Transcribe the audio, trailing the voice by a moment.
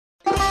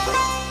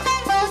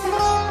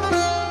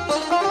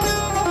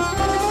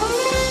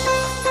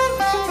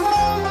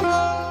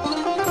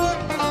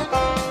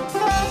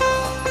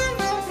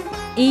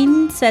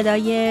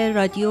صدای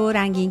رادیو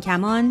رنگین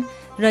کمان،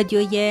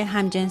 رادیوی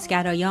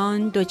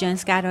همجنسگرایان،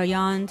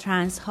 دوجنسگرایان،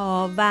 ترنس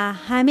ها و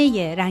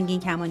همه رنگین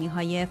کمانی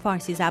های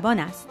فارسی زبان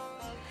است.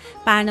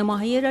 برنامه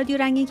های رادیو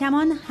رنگین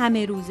کمان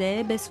همه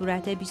روزه به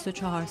صورت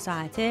 24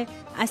 ساعته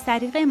از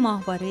طریق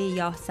ماهواره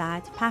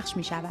یاهصد پخش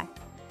می شود.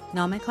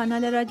 نام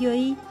کانال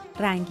رادیویی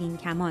رنگین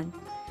کمان،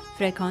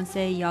 فرکانس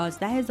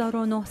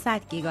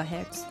 11900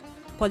 گیگاهرتز،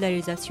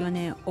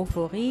 پولاریزاسیون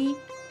افقی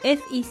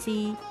FEC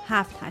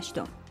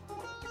 7/8.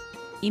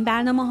 این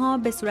برنامه ها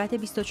به صورت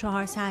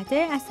 24 ساعته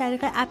از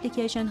طریق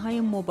اپلیکیشن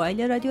های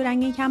موبایل رادیو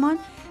رنگین کمان،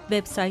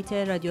 وبسایت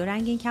رادیو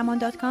رنگین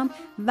کمان.com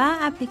و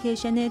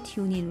اپلیکیشن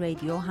تیونین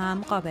رادیو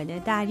هم قابل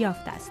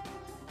دریافت است.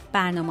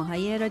 برنامه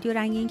های رادیو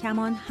رنگین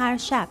کمان هر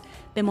شب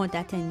به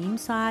مدت نیم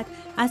ساعت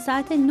از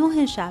ساعت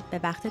 9 شب به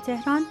وقت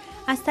تهران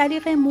از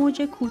طریق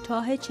موج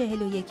کوتاه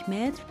 41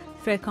 متر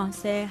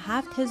فرکانس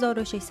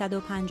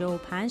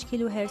 7655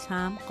 کیلوهرتز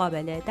هم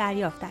قابل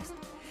دریافت است.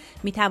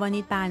 می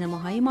توانید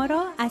برنامه‌های ما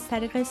را از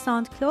طریق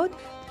ساوند کلود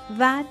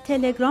و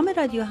تلگرام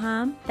رادیو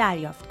هم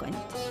دریافت کنید.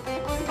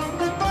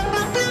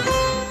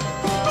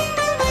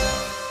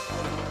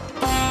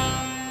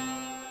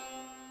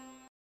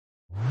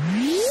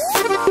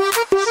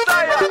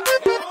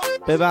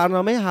 به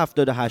برنامه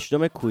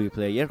 78م کوی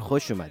پلیر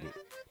خوش اومدید.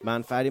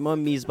 من فریما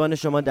میزبان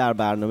شما در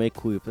برنامه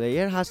کوی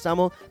پلیر هستم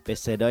و به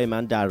صدای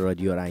من در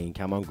رادیو رنگین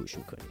کمان گوش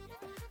میکنید.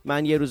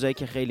 من یه روزایی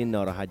که خیلی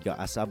ناراحت یا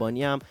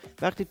عصبانیم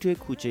وقتی توی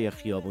کوچه یا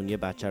خیابون یه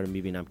بچه رو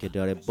میبینم که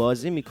داره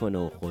بازی میکنه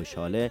و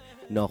خوشحاله،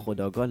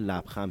 ناخودآگاه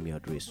لبخند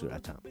میاد روی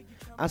صورتم.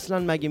 اصلا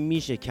مگه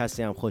میشه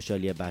کسی هم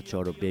خوشحالی بچه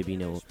ها رو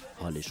ببینه و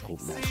حالش خوب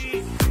نشه؟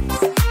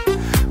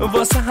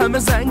 واسه همه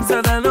زنگ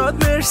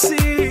زدنات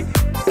مرسی،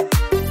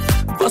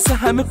 واسه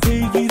همه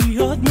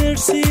پیگیریات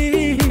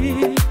مرسی،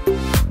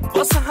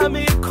 واسه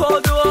همه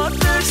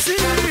کادوات مرسی.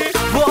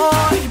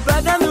 وای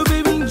بدن رو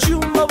ببین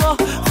جون بابا،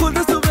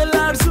 خودتو به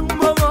لرزون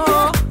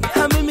بابا،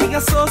 همه میگن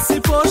ساسی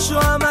پاشو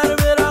همه رو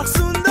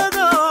برقصون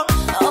دادا.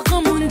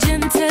 آقامون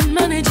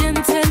جنتلمنه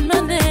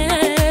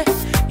جنتلمنه،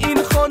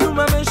 این خانومم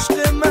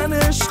عشق من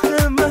عشق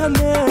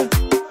منه.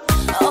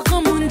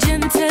 آقامون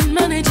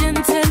جنتلمنه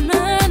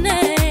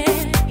جنتلمنه،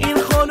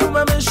 این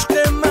خانومم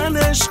عشق من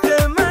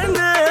عشق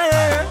منه.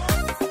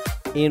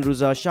 این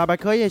روزا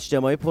شبکه‌های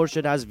اجتماعی پر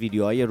شده از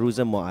ویدیوهای روز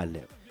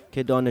معلم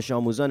که دانش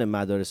آموزان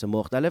مدارس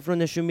مختلف رو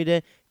نشون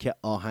میده که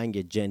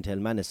آهنگ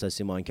جنتلمن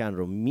ساسی مانکن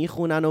رو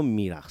میخونن و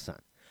میرقصن.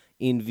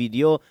 این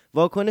ویدیو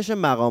واکنش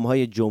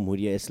مقام‌های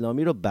جمهوری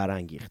اسلامی رو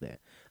برانگیخته،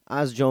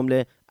 از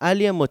جمله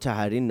علی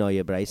مطهری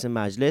نایب رئیس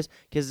مجلس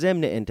که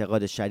ضمن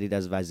انتقاد شدید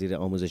از وزیر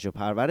آموزش و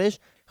پرورش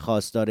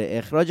خواستار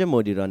اخراج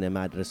مدیران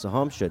مدرسه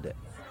هم شده.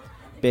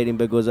 بریم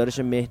به گزارش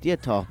مهدی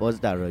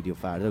تاهباز در رادیو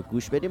فردا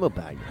گوش بدیم و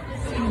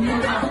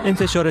برگردیم.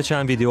 انتشار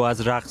چند ویدیو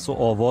از رقص و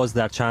آواز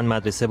در چند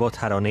مدرسه با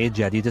ترانه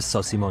جدید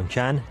ساسی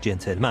مانکن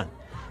جنتلمن،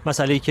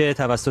 مسئله‌ای که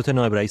توسط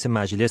نایب رئیس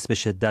مجلس به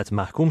شدت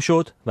محکوم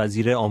شد،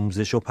 وزیر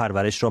آموزش و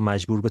پرورش را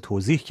مجبور به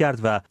توضیح کرد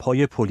و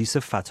پای پلیس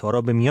فتا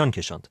را به میان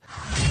کشاند.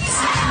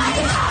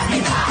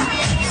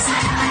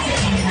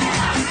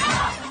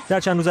 در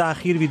چند روز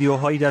اخیر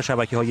ویدیوهایی در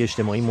شبکه‌های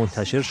اجتماعی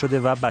منتشر شده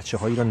و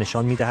بچه‌هایی را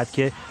نشان می‌دهد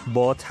که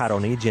با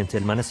ترانه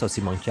جنتلمن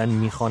ساسی مانکن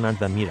می‌خوانند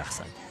و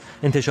می‌رقصند.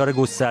 انتشار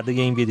گسترده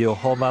این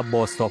ویدیوها و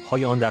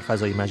بازتاب‌های آن در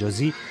فضای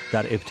مجازی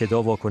در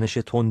ابتدا واکنش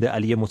تند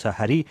علی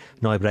مطهری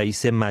نایب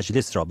رئیس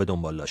مجلس را به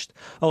دنبال داشت.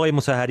 آقای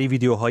مطهری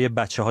ویدیوهای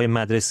بچه‌های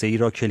مدرسه‌ای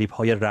را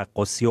کلیپ‌های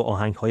رقاصی و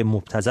آهنگ‌های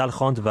مبتذل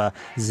خواند و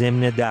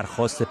ضمن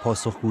درخواست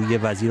پاسخگویی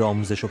وزیر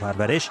آموزش و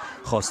پرورش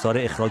خواستار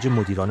اخراج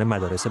مدیران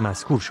مدارس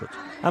مذکور شد.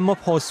 اما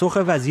پاسخ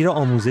وزیر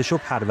آموزش و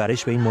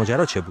پرورش به این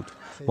ماجرا چه بود؟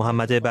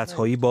 محمد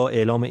بطحایی با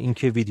اعلام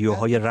اینکه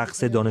ویدیوهای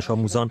رقص دانش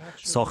آموزان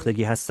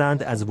ساختگی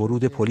هستند از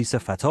ورود پلیس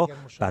فتا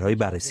برای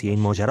بررسی این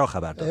ماجرا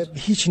خبر داد.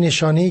 هیچ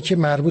نشانه‌ای که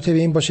مربوط به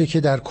این باشه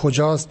که در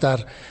کجاست، در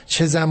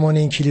چه زمان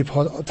این کلیپ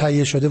ها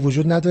تهیه شده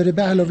وجود نداره.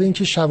 به علاوه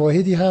اینکه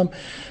شواهدی هم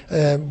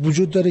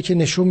وجود داره که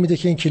نشون میده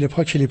که این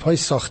کلیپ های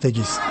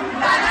ساختگی است.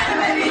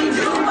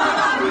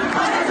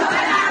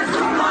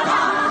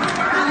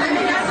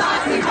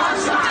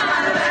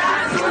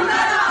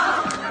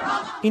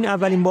 این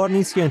اولین بار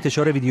نیست که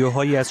انتشار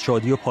ویدیوهایی از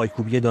شادی و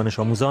پایکوبی دانش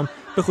آموزان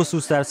به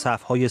خصوص در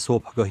صف‌های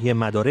صبحگاهی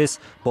مدارس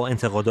با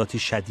انتقاداتی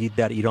شدید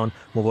در ایران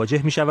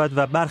مواجه می شود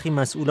و برخی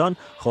مسئولان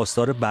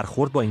خواستار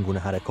برخورد با این گونه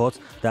حرکات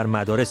در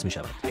مدارس می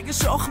شود. اگه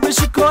شاخ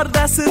بشی کار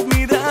دستت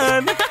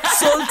میدن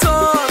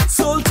سلطان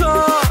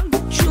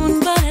سلطان جون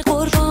بر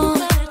قربان،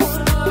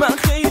 من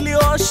خیلی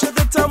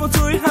عاشقتم و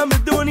توی همه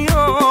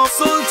دنیا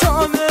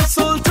سلطانه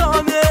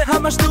سلطانه،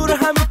 همش دور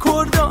همه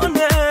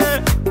کردانه،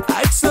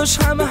 عکساش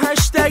همه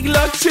هشتگ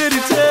لاکچری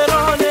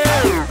تهرانه.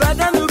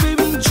 بدن رو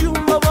ببین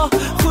جون بابا،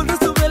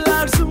 خودتو به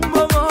لرزون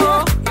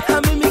بابا،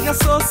 همه میگن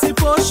ساسی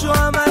پاشو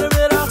همه رو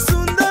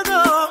برقصون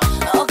دادا.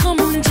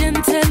 آقامون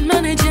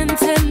جنتلمنه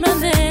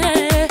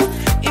جنتلمنه،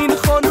 این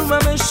خانومم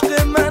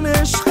عشق من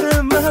عشق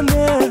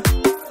منه.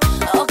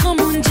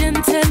 آقامون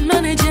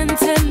جنتلمنه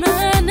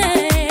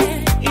جنتلمنه،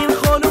 این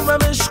خانومم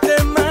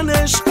عشق من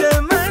عشق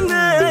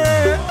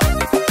منه.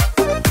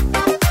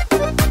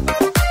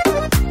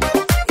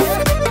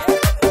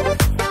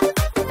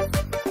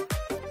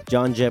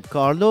 جان جب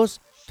کارلوس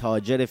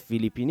تاجر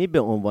فیلیپینی به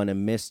عنوان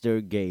مستر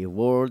گی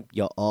ورلد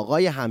یا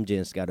آقای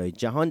همجنسگرای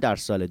جهان در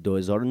سال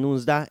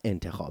 2019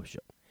 انتخاب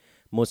شد.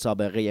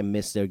 مسابقه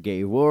مستر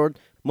گی ورلد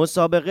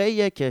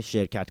مسابقه‌ایه که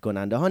شرکت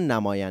کننده ها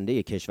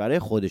نماینده کشورهای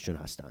خودشون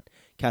هستند،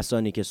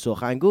 کسانی که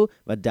سخنگو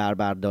و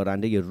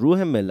دربردارنده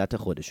روح ملت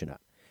خودشونن.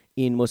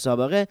 این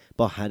مسابقه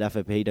با هدف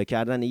پیدا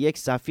کردن یک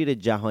سفیر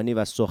جهانی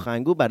و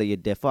سخنگو برای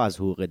دفاع از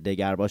حقوق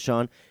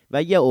دگرباشان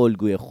و یک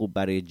الگوی خوب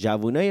برای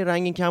جوانای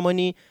رنگین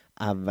کمانی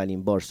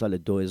اولین بار سال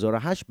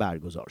 2008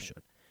 برگزار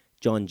شد.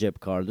 جان جب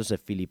کارلوس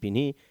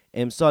فیلیپینی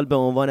امسال به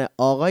عنوان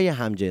آقای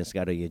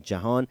همجنسگرای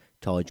جهان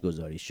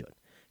تاجگذاری شد.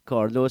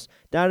 کارلوس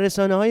در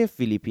رسانه‌های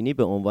فیلیپینی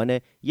به عنوان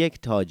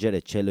یک تاجر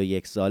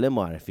 41 ساله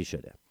معرفی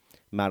شده.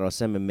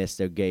 مراسم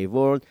مستر گی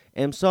ورلد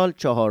امسال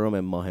 4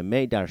 ماه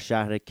می در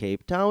شهر کیپ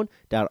تاون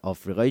در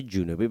آفریقای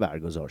جنوبی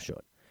برگزار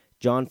شد.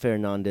 جان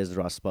فرناندز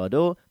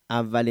راسپادو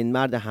اولین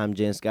مرد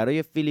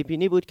همجنسگرای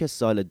فیلیپینی بود که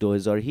سال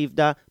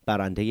 2017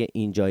 برنده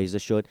این جایزه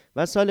شد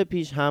و سال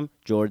پیش هم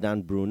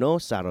جردن برونو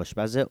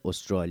سرآشپز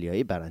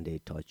استرالیایی برنده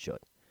تاج شد.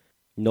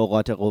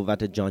 نقاط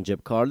قوت جان جب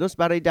کارلوس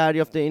برای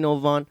دریافت این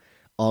عنوان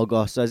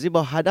آگاهسازی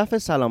با هدف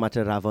سلامت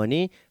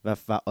روانی و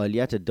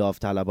فعالیت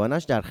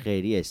داوطلبانش در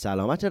خیریه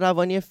سلامت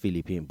روانی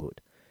فیلیپین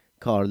بود.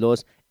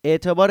 کارلوس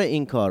اعتبار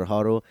این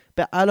کارها رو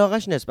به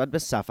علاقش نسبت به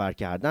سفر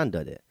کردن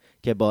داده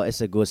که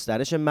باعث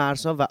گسترش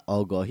مرزها و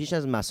آگاهیش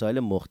از مسائل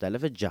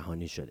مختلف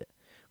جهانی شده.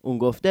 اون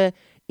گفته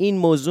این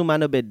موضوع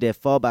منو به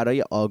دفاع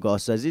برای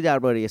آگاهسازی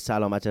درباره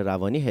سلامت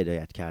روانی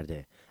هدایت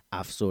کرده.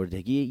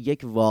 افسردگی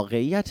یک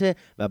واقعیت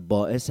و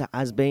باعث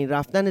از بین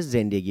رفتن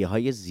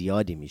زندگی‌های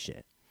زیادی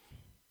میشه.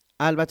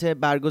 البته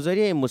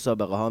برگزاری این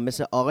مسابقه ها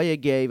مثل آقای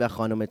گی و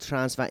خانم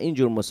ترنس و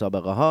اینجور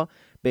مسابقه ها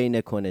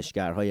بین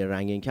کنشگرهای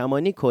رنگین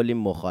کمانی کلی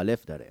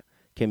مخالف داره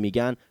که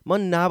میگن ما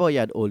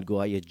نباید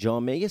الگوهای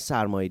جامعه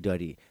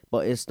سرمایه‌داری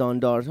با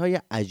استانداردهای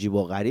عجیب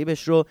و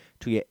غریبش رو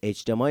توی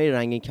اجتماع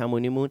رنگین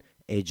کمانیمون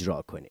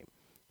اجرا کنیم.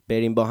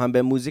 بریم با هم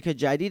به موزیک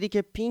جدیدی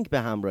که پینک به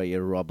همراه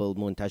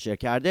رابل منتشر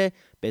کرده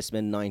به اسم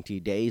 90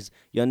 Days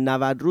یا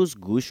 90 روز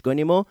گوش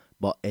کنیم و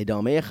با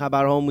ادامه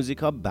خبرها و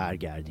موزیکا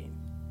برگردیم.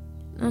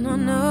 No, no,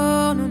 no,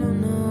 no, no,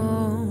 no,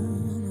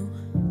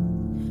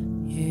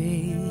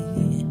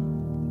 yeah.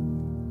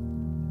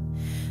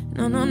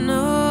 No, no,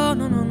 no,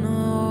 no, no, no.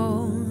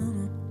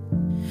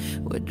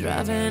 We're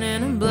driving in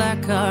a black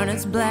car and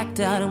it's blacked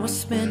out and we're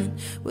spinning.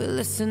 We're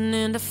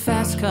listening to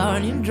fast car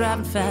and you're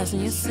driving fast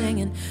and you're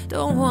singing.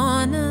 Don't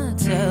wanna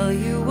tell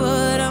you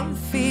what I'm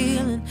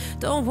feeling.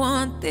 Don't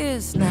want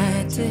this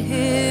night to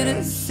hit a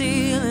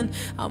ceiling.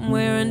 I'm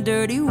wearing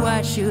dirty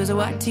white shoes, a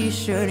white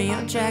t-shirt and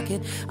your jacket.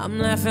 I'm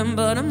laughing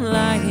but I'm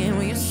lying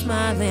when you're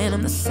smiling.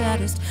 I'm the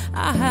saddest.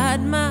 I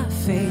hide my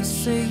face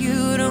so you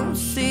don't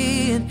see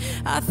it.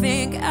 I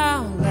think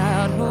out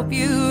loud, hope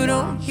you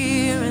don't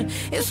hear it.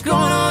 It's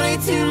going on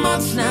 18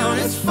 months now and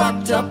it's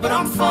fucked up but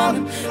I'm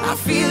falling. I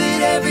feel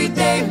it every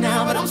day now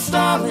but I'm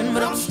stalling.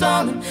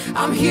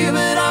 I'm here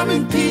but I'm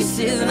in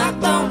pieces and I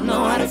don't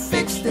know how to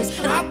fix this.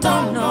 And I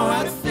don't know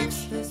how to fix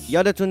this.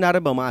 یادتون نره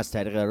با ما از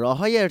طریق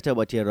راه‌های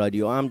ارتباطی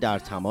رادیو هم در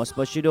تماس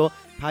باشید و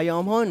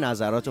پیام‌ها و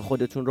نظرات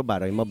خودتون رو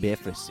برای ما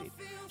بفرستید.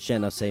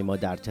 شناسه ما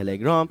در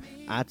تلگرام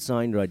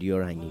 @رادیو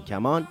رنگین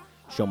کمان،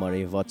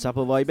 شماره واتساپ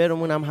و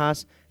وایبرمون هم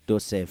هست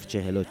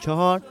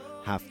 2044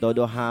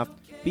 77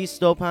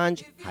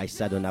 25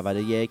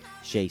 891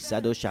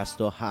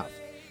 667.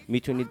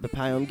 میتونید به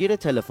پیامگیر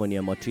تلفنی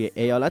ما توی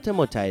ایالات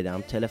متحده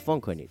هم تلفن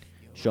کنید.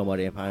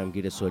 شماره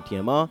پیامگیر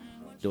صوتی ما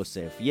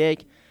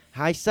 201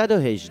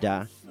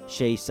 818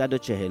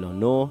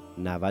 649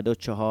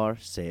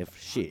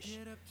 9406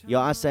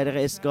 یا از طریق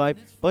اسکایپ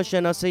با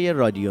شناسه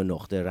رادیو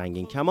نقطه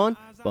رنگین کمان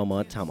با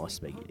ما تماس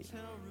بگیرید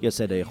یا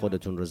صدای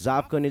خودتون رو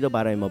ضبط کنید و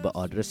برای ما به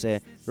آدرس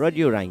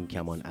رادیو رنگین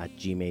کمان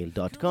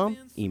 @gmail.com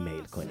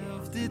ایمیل کنید.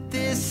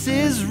 This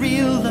is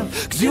real love,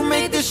 'cause you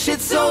made this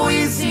shit so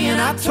easy and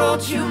I told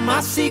you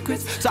my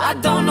secrets. So I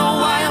don't know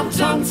why I'm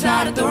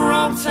tongue-tied at the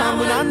wrong time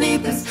when I need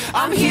this.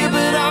 I'm here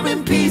but I'm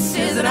in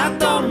pieces and I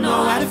don't know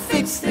how to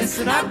fix this.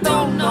 And I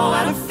don't know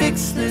how to fix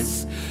this,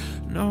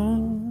 no.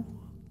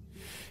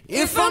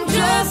 If I'm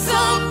just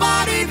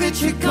somebody that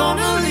you're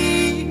gonna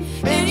leave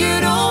and you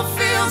don't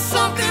feel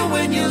something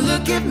when you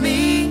look at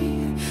me,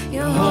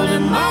 you're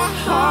holding my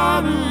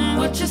heart and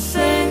what you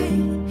say,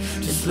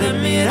 just let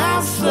me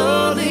down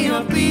slowly,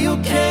 I'll be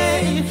okay.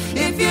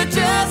 If you're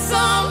just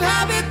some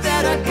habit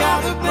that I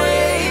gotta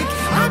break,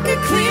 I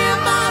could clear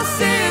my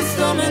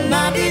system in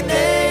 90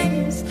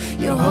 days.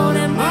 You're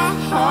holding my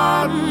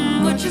heart and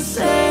what you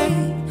say,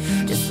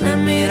 just let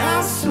me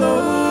down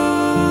slowly.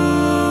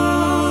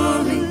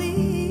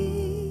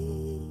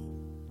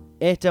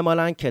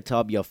 احتمالاً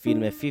کتاب یا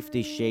فیلم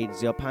 50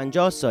 Shades یا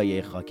 50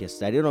 سایه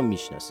خاکستری رو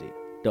میشناسید.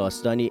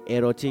 داستانی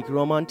اروتیک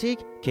رومانتیک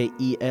که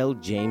E.L.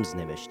 جیمز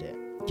نوشته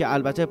که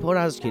البته پر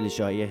از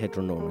کلیشه‌های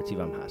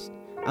هترونورماتیو هم هست.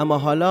 اما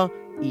حالا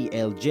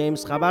E.L.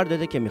 جیمز خبر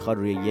داده که میخواد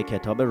روی یک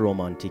کتاب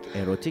رومانتیک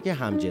اروتیک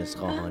همجنس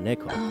خواهانه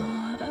کار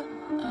کنه.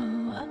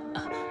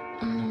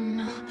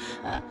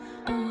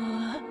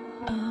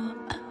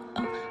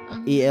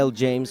 E.L.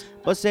 جیمز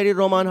با سری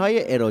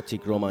رمان‌های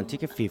اروتیک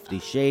رمانتیک 50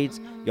 Shades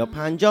یا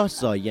 50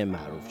 سایه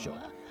معروف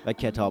شد و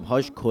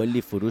کتابهاش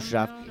کلی فروش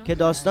رفت که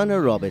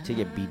داستان رابطه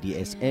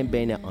BDSM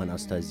بین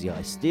آناستازیا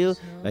استیل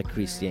و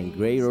کریستین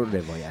گری رو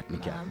روایت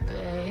میکرد.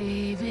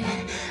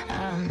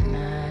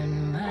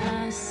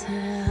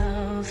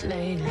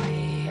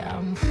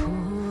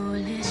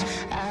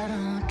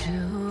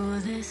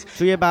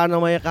 توی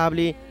برنامه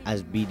قبلی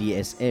از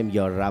BDSM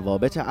یا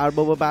روابط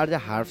ارباب و برده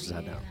حرف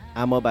زدم،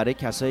 اما برای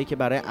کسایی که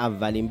برای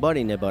اولین بار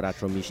این عبارت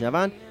رو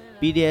میشنون،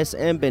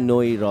 BDSM به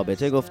نوعی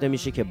رابطه گفته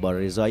میشه که با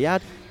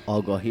رضایت،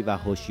 آگاهی و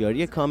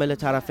هوشیاری کامل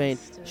طرفین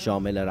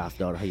شامل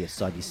رفتارهای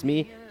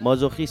سادیسمی،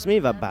 مازوخیسمی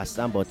و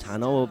بستن با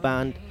طناب و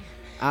بند،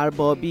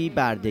 اربابی،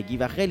 بردگی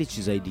و خیلی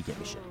چیزای دیگه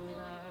میشه.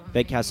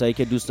 به کسایی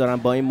که دوست دارن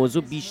با این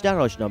موضوع بیشتر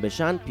آشنا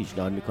بشن،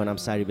 پیشنهاد میکنم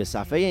سری به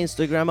صفحه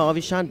اینستاگرام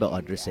آویشن به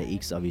آدرس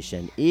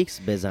xAvishanX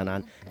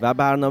بزنن و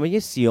برنامه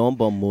 30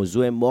 با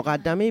موضوع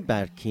مقدمه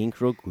بر کینک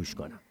رو گوش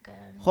کنن.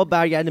 خب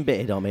برگردیم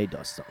به ادامه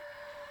داستان.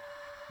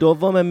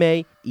 2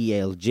 می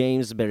E.L.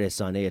 جیمز به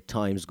رسانه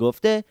تایمز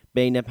گفته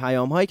بین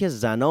پیام‌هایی که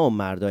زنا و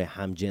مردای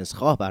همجنس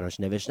خواه براش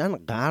نوشتن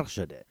غرق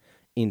شده.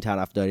 این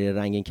طرفداری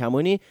رنگین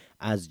کمانی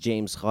از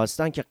جیمز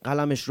خواستن که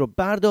قلمش رو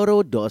برداره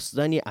و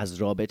داستانی از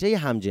رابطه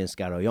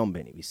همجنسگرایان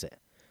بنویسه.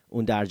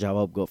 اون در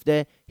جواب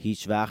گفته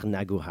هیچ وقت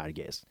نگو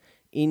هرگز.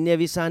 این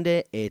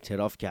نویسنده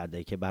اعتراف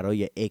کرده که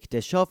برای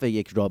اکتشاف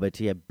یک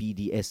رابطه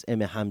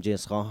BDSM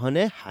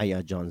همجنسخواهانه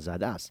هیجان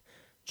زده است،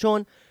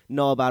 چون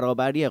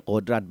نابرابری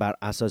قدرت بر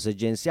اساس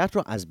جنسیت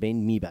رو از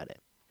بین میبره.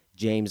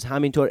 جیمز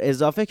همینطور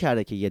اضافه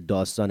کرده که یه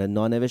داستان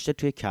نانوشته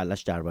توی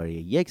کلش درباره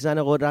یک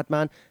زن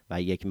قدرتمند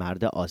و یک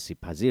مرد آسیب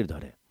پذیر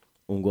داره.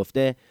 اون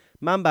گفته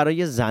من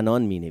برای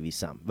زنان می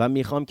نویسم و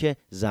میخوام که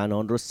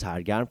زنان رو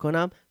سرگرم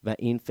کنم و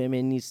این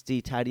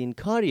فمینیستی ترین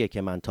کاریه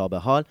که من تا به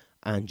حال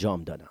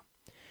انجام دادم.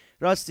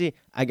 راستی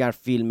اگر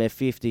فیلم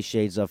 50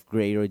 Shades of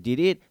Grey رو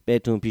دیدید،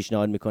 بهتون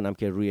پیشنهاد میکنم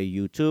که روی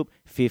یوتیوب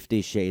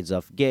 50 Shades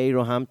of Gay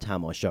رو هم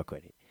تماشا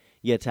کنید.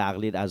 یه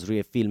تقلید از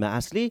روی فیلم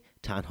اصلی،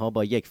 تنها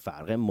با یک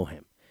فرق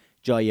مهم.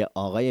 جای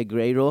آقای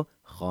گری رو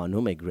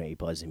خانم گری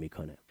بازی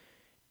میکنه.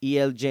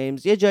 E.L.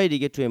 جیمز یه جای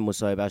دیگه توی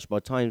مصاحبهش با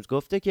تایمز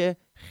گفته که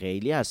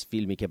خیلی از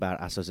فیلمی که بر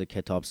اساس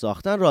کتاب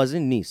ساختن راضی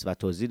نیست و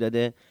توضیح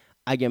داده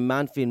اگه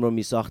من فیلم رو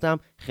میساختم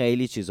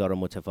خیلی چیزا رو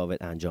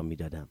متفاوت انجام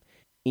میدادم.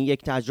 این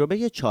یک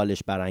تجربه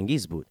چالش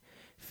برانگیز بود.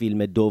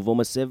 فیلم 2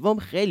 و 3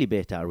 خیلی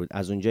بهتر بود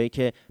از اونجایی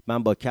که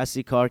من با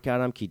کسی کار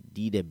کردم که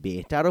دید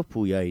بهتر و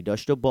پویایی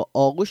داشت و با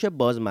آغوش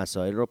باز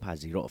مسائل رو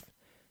پذیرفت.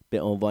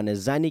 به عنوان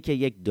زنی که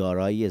یک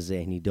دارایی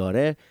ذهنی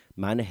داره،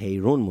 من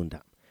حیران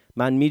موندم.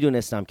 من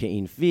میدونستم که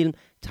این فیلم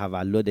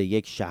تولد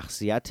یک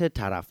شخصیت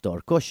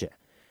طرفدارکشه.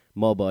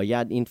 ما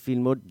باید این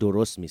فیلم رو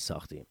درست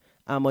میساختیم،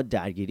 اما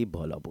درگیری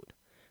بالا بود.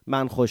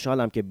 من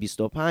خوشحالم که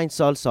 25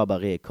 سال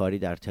سابقه کاری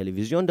در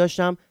تلویزیون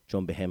داشتم،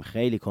 چون به هم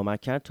خیلی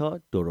کمک کرد تا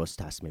درست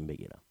تصمیم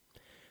بگیرم.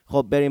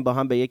 خب بریم با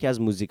هم به یکی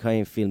از موزیک‌های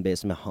این فیلم به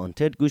اسم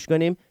هانتد گوش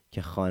کنیم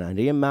که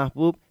خواننده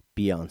محبوب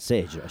بیانسه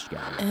اجراش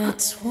کرده.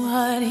 It's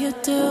what you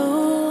do,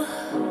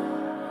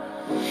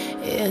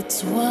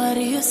 it's what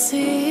you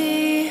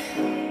see.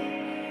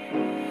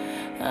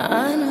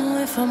 I know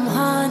if I'm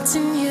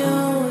haunting you,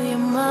 you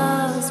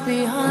must be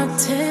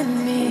haunting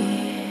me.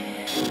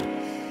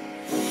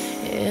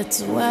 It's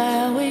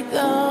where we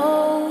go,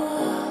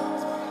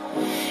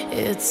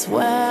 it's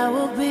where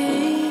we'll be.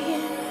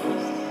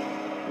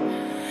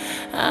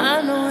 I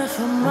know if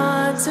I'm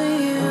onto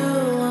you,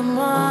 I'm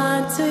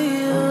onto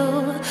you,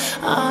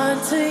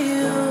 onto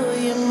you,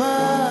 you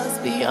must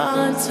be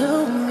onto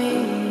me.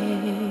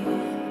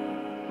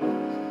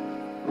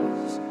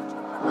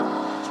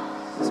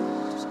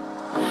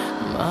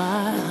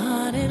 My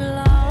honey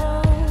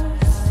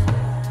loves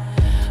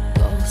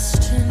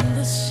ghost in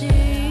the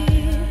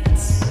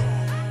sheets.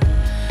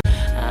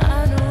 I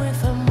know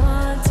if I'm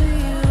onto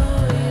you,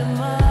 you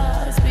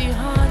must be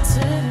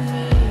haunting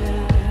me.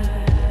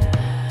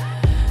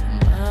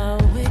 My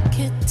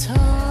wicked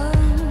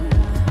tongue,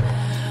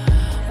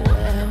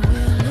 where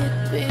will it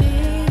be?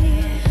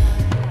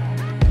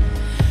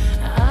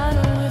 I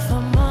know if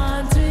I'm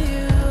onto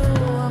you,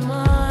 I'm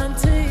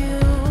onto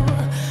you,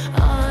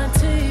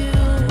 onto you,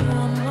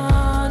 I'm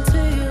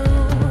onto you,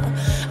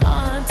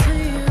 onto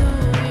you,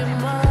 you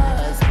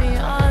must be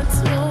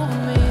onto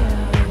me.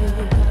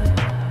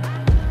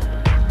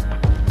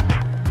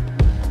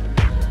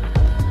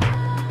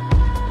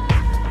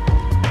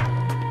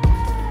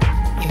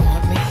 You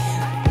want me?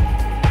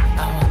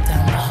 I walk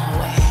down the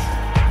hallway.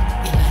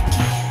 You like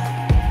it?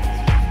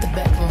 The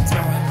bedroom's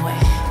my runway.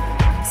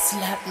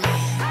 Slap me.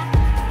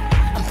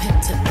 I'm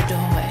picked at the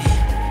doorway.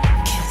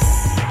 Kiss,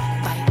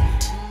 bite.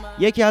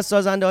 یکی از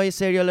سازنده های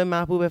سریال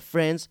محبوب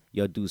فرندز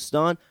یا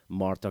دوستان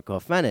مارتا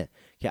کافمنه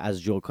که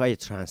از جوک‌های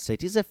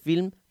ترانسستیز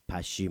فیلم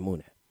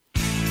پشیمونه.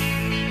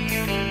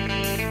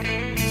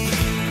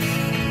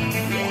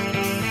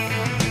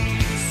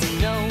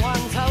 No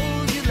one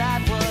told you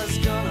life was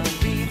gonna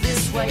be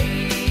this way.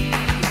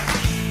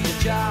 Your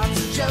job's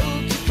a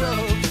joke you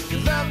broke,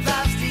 your love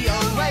life's the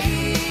old way.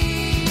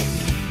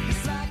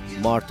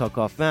 مارتا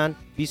کافمن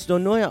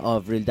 29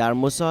 آوریل در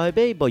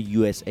مصاحبه‌ای با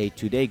USA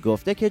Today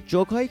گفته که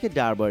جوک‌هایی که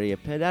درباره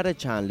پدر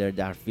چندلر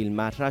در فیلم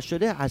مطرح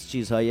شده از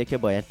چیزهایی که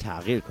باید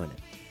تغییر کنه.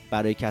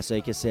 برای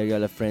کسایی که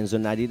سریال فرندز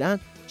رو ندیدن،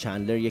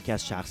 چندلر یکی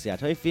از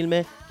شخصیت‌های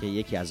فیلمه که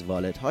یکی از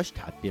والدهاش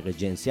تطبیق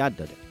جنسیت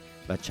داده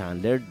و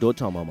چندلر 2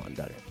 مامان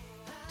داره.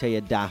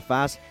 طی 10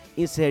 فصل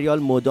این سریال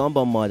مدام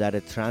با مادر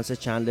ترنس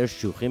چندلر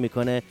شوخی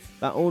میکنه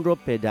و اون رو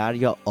پدر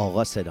یا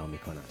آقا صدا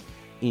میکنن.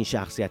 این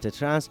شخصیت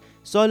ترنس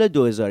سال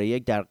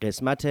 2001 در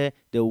قسمت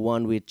The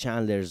One with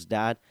Chandler's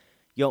Dad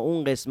یا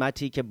اون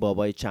قسمتی که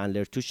بابای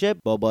چندلر توشه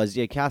با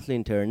بازی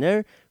کاتلین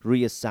ترنر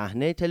روی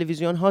صحنه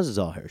تلویزیون ها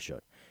ظاهر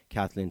شد.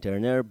 کاتلین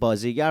ترنر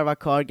بازیگر و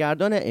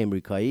کارگردان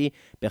امریکایی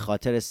به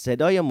خاطر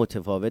صدای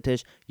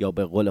متفاوتش یا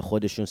به قول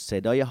خودشون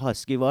صدای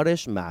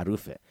هاسکیوارش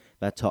معروفه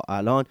و تا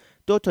الان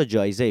 2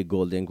 جایزه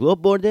گلدن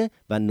گلوب برده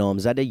و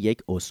نامزد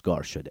 1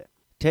 اسکار شده.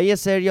 طی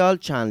سریال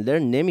چندلر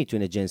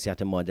نمیتونه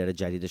جنسیت مادر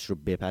جدیدش رو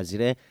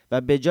بپذیره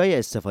و به جای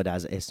استفاده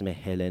از اسم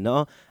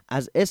هلنا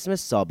از اسم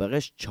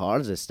سابقش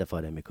چارلز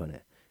استفاده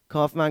میکنه.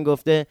 کافمن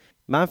گفته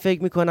من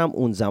فکر میکنم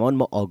اون زمان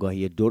ما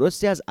آگاهی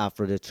درستی از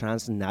افراد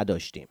ترنس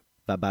نداشتیم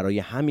و برای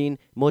همین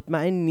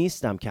مطمئن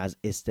نیستم که از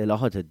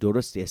اصطلاحات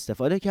درستی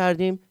استفاده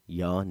کردیم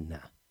یا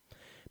نه.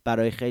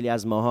 برای خیلی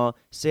از ماها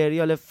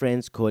سریال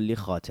فرندز کلی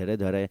خاطره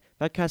داره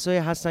و کسایی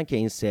هستن که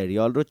این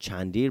سریال رو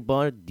چندین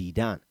بار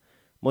دیدن.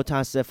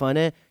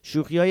 متاسفانه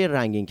شوخی‌های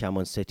رنگین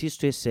کمان ستیز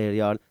توی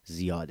سریال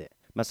زیاده.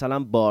 مثلا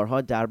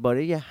بارها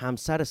درباره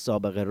همسر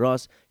سابق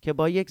راس که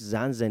با یک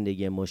زن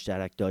زندگی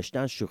مشترک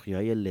داشتن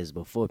شوخی‌های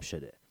لزبوفوب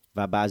شده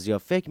و بعضیا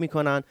فکر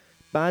میکنن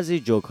بعضی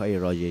جوک‌های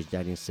رایج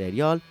در این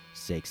سریال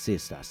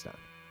سکسیست هستن.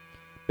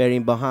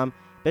 بریم با هم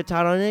به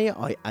ترانه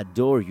I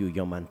Adore You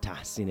یا من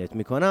تحسینت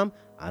میکنم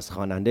از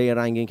خواننده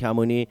رنگین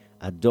کمانی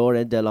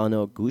ادور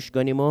دلانو گوش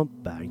کنیم و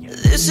برگردیم.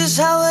 This is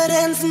how it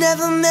ends,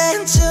 never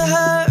meant to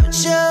hurt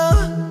you.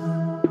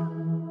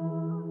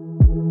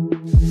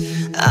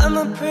 I'm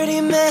a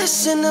pretty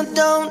mess and I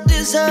don't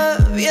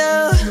deserve you.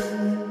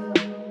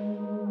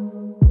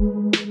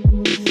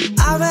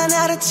 I ran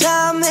out of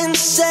time and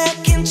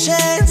second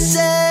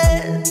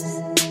chances.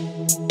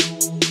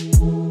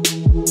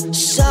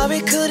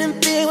 Sorry couldn't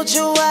build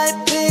your white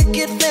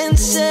picket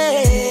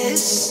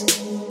fences.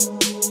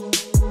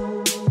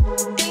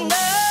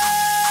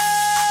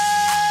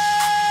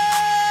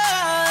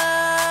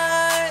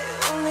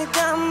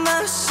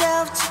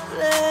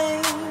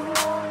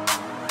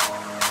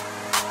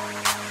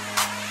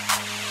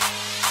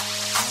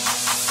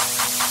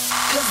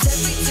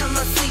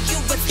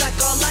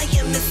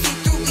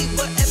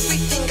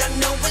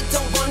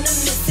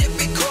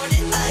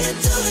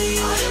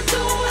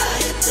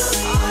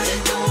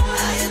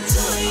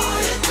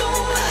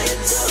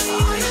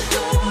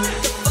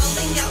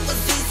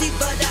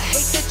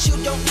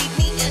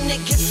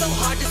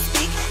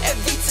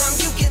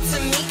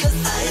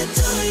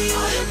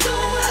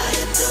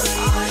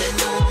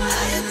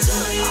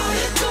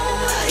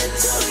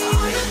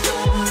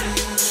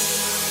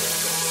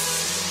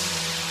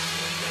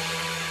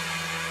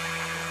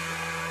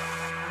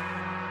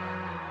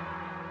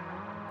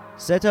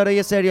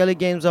 ستاره سریال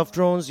گیمز آف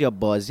ترونز یا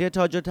بازی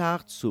تاج و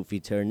تخت سوفی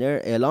ترنر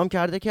اعلام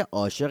کرده که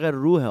عاشق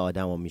روح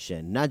آدمو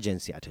میشه نه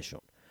جنسیتشون.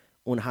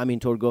 اون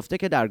همینطور گفته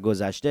که در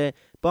گذشته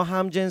با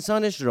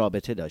همجنسانش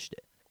رابطه داشته.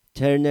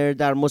 ترنر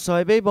در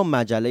مصاحبه با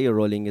مجله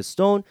رولینگ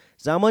استون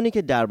زمانی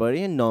که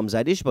درباره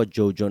نامزدیش با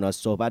جو جوناس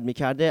صحبت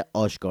میکرده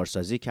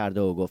آشکارسازی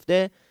کرده و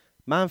گفته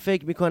من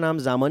فکر میکنم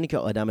زمانی که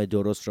آدم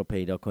درست رو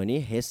پیدا کنی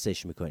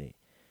حسش میکنی.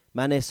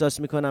 من احساس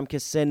میکنم که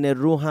سن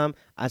روحم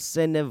از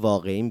سن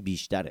واقعیم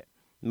بیشتره.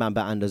 من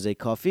به اندازه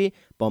کافی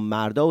با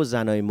مردا و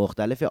زنای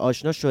مختلف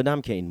آشنا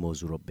شدم که این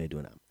موضوع رو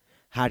بدونم.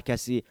 هر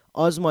کسی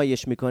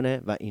آزمایش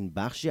میکنه و این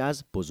بخشی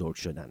از بزرگ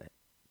شدنه.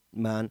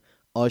 من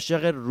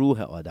عاشق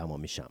روح آدما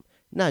میشم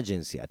نه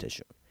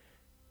جنسیتشون.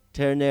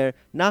 ترنر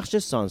نقش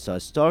سانسا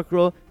استارک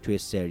رو توی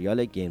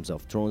سریال گیمز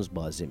آف ترونز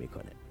بازی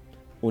میکنه.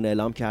 اون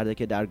اعلام کرده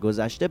که در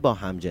گذشته با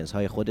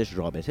همجنسهای خودش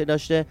رابطه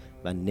داشته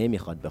و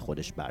نمیخواد به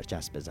خودش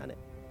برچسب بزنه.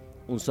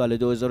 اون سال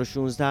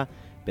 2016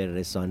 به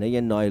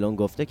رسانه نایلون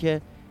گفته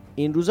که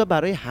این روزا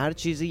برای هر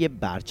چیزی یه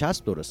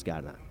برچسب درست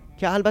کردن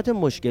که البته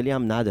مشکلی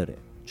هم نداره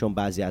چون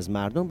بعضی از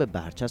مردم به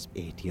برچسب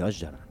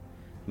احتیاج دارن.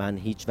 من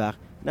هیچ وقت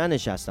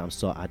ننشستم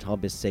ساعتها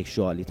به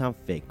سکشوالیتم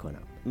فکر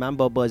کنم. من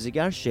با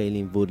بازیگر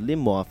شیلین وودلی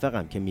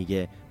موافقم که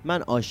میگه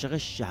من عاشق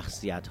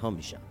شخصیت ها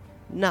میشم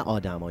نه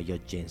آدما یا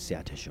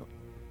جنسیتشون.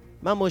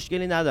 من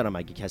مشکلی ندارم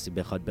اگه کسی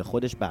بخواد به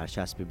خودش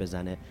برچسبی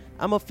بزنه،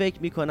 اما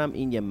فکر میکنم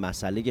این یه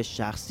مسئله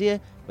شخصیه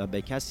و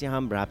به کسی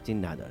هم ربطی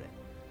نداره.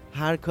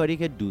 هر کاری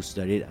که دوست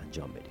دارید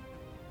انجام بدید.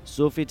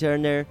 سوفی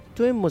ترنر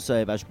توی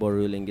مصاحبهش با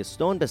رولینگ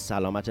استون به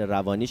سلامت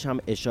روانیش هم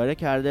اشاره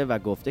کرده و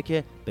گفته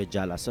که به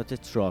جلسات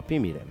تراپی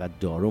میره و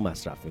دارو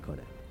مصرف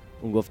میکنه.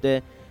 اون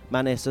گفته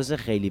من احساس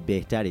خیلی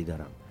بهتری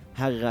دارم.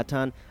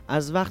 حقیقتاً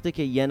از وقتی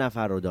که یه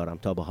نفر رو دارم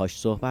تا باهاش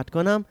صحبت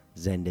کنم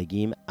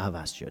زندگیم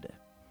عوض شده.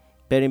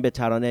 بریم به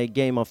ترانه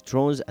گیم آف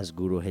ترونز از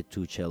گروه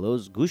تو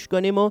چلوز گوش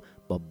کنیم و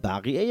با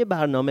بقیه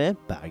برنامه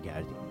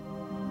برگردیم.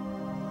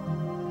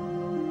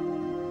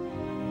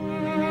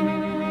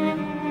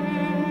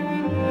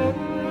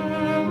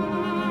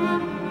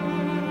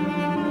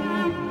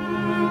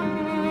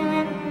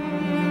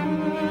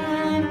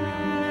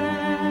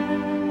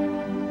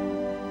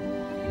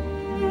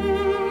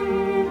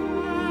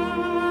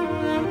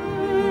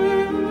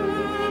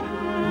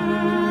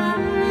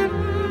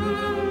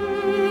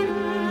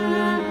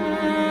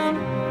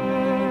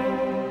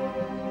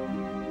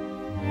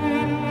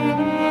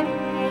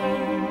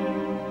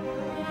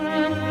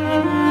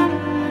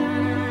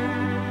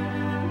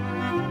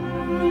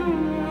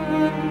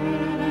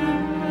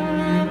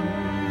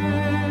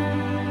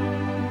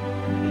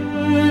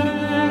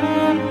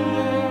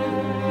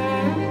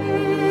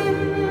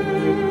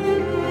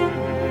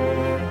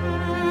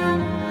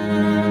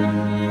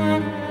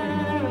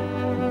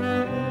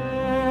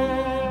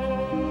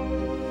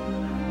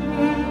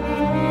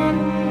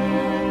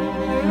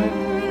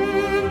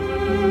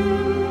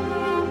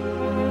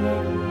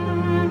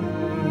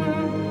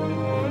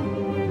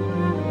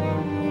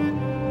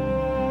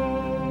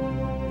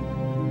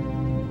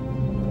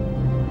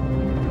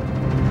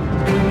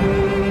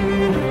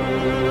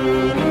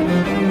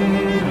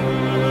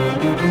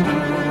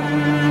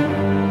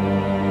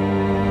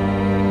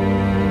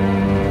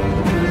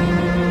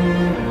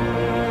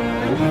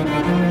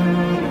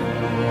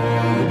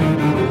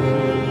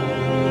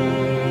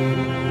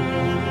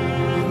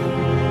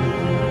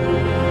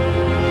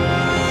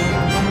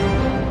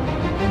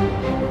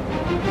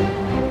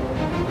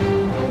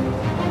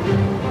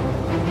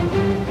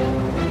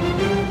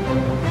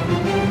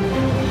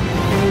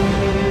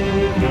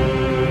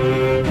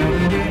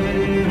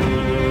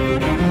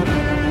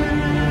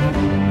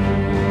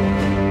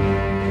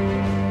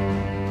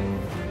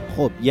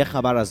 خب یه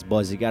خبر از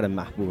بازیگر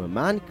محبوب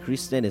من،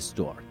 کریستن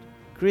استوارت.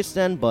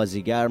 کریستن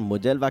بازیگر،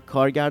 مدل و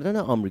کارگردان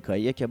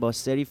آمریکاییه که با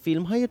سری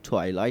فیلم‌های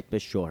توایلایت به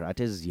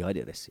شهرت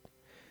زیادی رسید.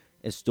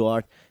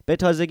 استوارت به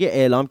تازگی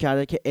اعلام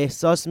کرده که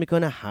احساس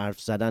میکنه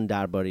حرف زدن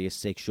درباره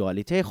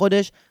سکشوالیته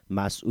خودش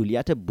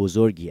مسئولیت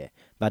بزرگیه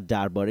و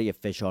درباره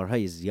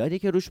فشارهای زیادی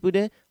که روش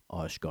بوده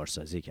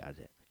آشکارسازی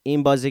کرده.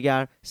 این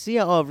بازیگر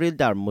 3 آوریل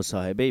در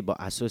مصاحبه‌ای با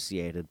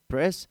اسوسییتد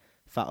پرس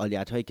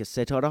فعالیت‌هایی که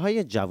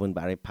ستاره‌های جوان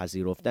برای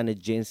پذیرفتن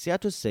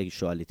جنسیت و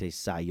سکشوالیته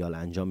سیال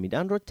انجام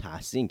میدن رو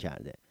تحسین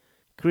کرده.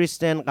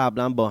 کریستن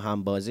قبلا با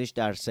همبازیش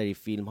در سری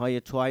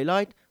فیلم‌های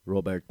توایلایت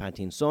روبرت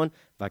پاتینسون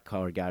و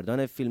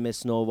کارگردان فیلم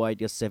سنو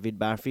وایت یا سفید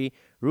برفی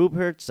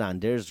روپرت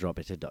ساندرز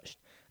رابطه داشت.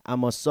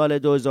 اما سال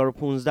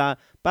 2015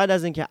 بعد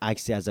از اینکه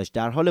عکسی ازش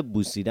در حال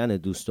بوسیدن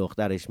دوست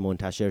دخترش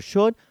منتشر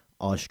شد،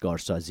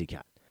 آشکارسازی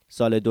کرد.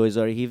 سال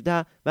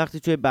 2017 وقتی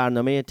توی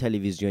برنامه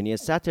تلویزیونی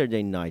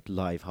ساتردی نایت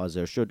لایو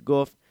حاضر شد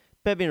گفت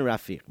ببین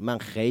رفیق، من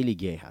خیلی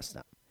گی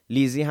هستم.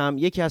 لیزی هم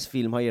یکی از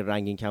فیلم‌های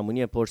رنگین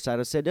کمونی پر سر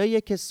و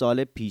صداییه که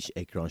سال پیش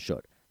اکران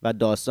شد و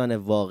داستان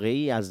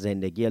واقعی از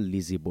زندگی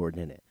لیزی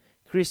بوردنه.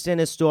 کریستن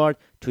استوارت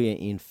توی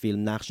این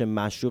فیلم نقش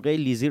معشوقه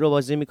لیزی رو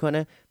بازی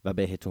میکنه و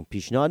بهتون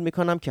پیشنهاد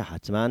میکنم که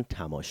حتما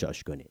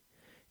تماشاش کنید.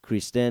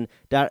 کریستن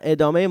در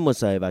ادامه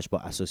مصاحبهش با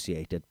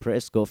اسوسییتد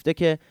پرس گفته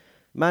که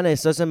من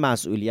احساس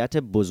مسئولیت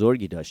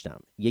بزرگی داشتم.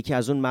 یکی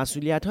از اون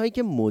مسئولیت هایی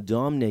که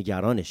مدام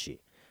نگرانشی.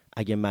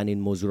 اگه من این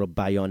موضوع رو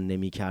بیان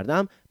نمی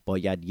کردم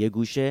باید یه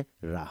گوشه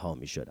رها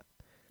می شدم.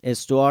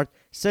 استوارت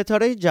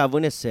ستاره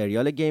جوان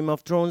سریال گیم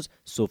آف ترونز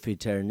سوفی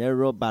ترنر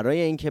رو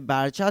برای اینکه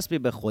برچسبی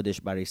به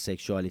خودش برای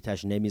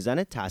سکشوالیتش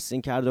نمیزنه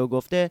تحسین کرده و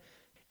گفته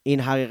این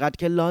حقیقت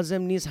که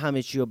لازم نیست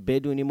همه چی رو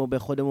بدونیم و به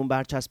خودمون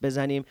برچسب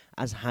بزنیم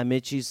از همه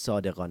چیز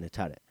صادقانه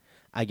تره.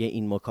 اگه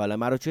این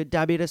مکالمه رو توی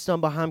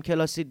دبیرستان با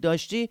همکلاسی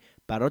داشتی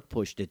برات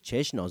پشت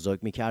چش نازک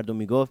میکرد و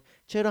میگفت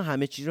چرا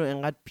همه چیز رو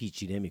انقدر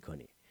پیچیده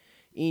میکنی؟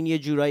 این یه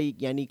جورایی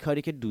یعنی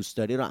کاری که دوست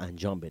داری رو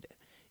انجام بده.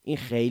 این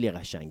خیلی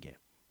قشنگه.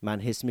 من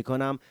حس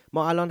میکنم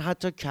ما الان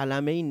حتی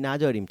کلمه‌ای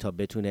نداریم تا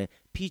بتونه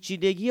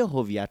پیچیدگی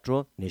هویت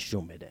رو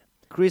نشون بده.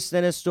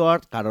 کریستن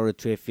استوارت قراره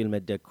توی فیلم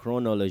The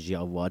Chronology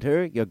of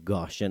Water یا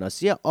گاه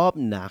شناسی آب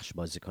نقش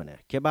بازی کنه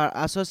که بر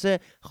اساس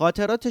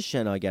خاطرات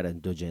شناگر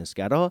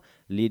دوجنسگرا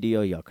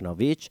لیدیا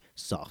یاکنوویچ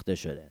ساخته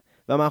شده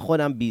و من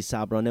خودم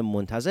بی‌صبرانه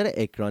منتظر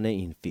اکران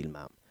این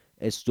فیلمم.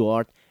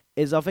 استوارت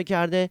اضافه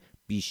کرده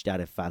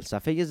بیشتر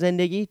فلسفه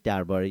زندگی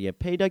درباره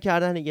پیدا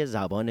کردن یه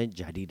زبان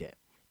جدیده.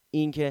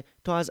 اینکه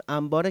تو از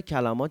انبار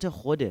کلمات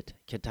خودت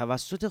که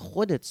توسط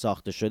خودت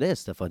ساخته شده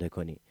استفاده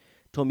کنی.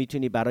 تو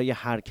میتونی برای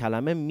هر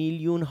کلمه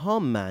میلیون ها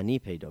معنی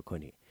پیدا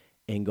کنی.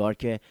 انگار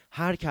که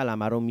هر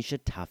کلمه رو میشه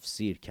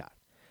تفسیر کرد.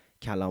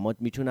 کلمات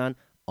میتونن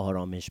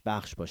آرامش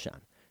بخش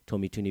باشن. تو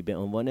میتونی به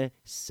عنوان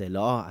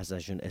سلاح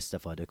ازشون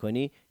استفاده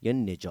کنی یا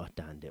نجات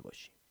دهنده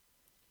باشی.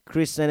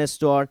 کریستن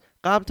استوارت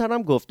قبل‌تر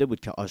هم گفته بود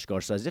که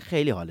آشکارسازی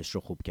خیلی حالش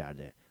رو خوب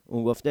کرده.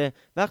 اون گفته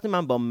وقتی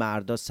من با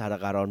مردا سر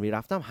قرار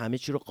میرفتم همه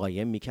چی رو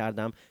قایم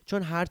میکردم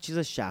چون هر چیز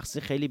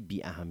شخصی خیلی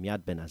بی اهمیت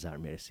به نظر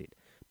میرسید.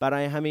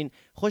 برای همین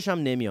خوشم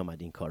نمی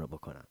آمد این کارو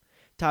بکنم.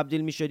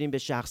 تبدیل می شدیم به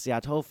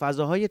شخصیت‌ها و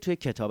فضاهای توی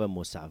کتاب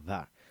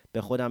مصور.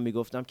 به خودم می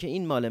گفتم که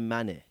این مال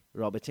منه.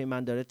 رابطه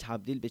من داره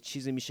تبدیل به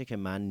چیزی میشه که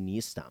من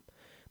نیستم.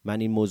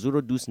 من این موضوع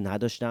رو دوست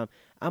نداشتم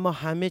اما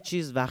همه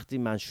چیز وقتی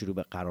من شروع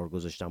به قرار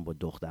گذاشتم با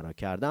دخترها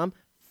کردم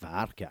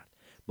فرق کرد.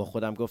 با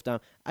خودم گفتم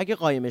اگه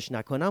قایمش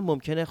نکنم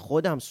ممکنه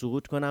خودم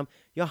سقوط کنم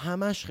یا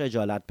همش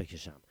خجالت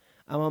بکشم.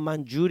 اما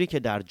من جوری که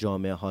در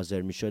جامعه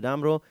حاضر می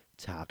شدم رو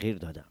تغییر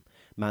دادم.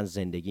 من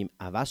زندگیم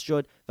عوض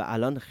شد و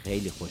الان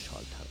خیلی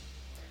خوشحال‌ترم.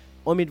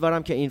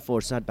 امیدوارم که این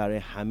فرصت برای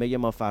همه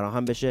ما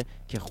فراهم بشه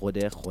که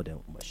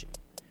خودمون باشیم.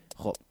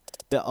 خب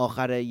به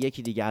آخر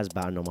یکی دیگه از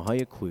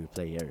برنامه‌های کویر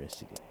پلیر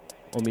رسیدیم.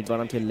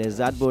 امیدوارم که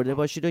لذت برده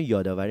باشید و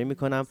یادآوری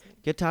میکنم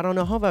که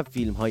ترانه‌ها و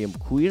فیلم‌های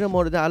کویر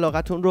مورد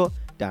علاقتون رو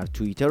در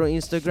توییتر و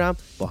اینستاگرام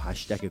با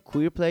هشتگ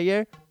کویر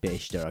پلیر به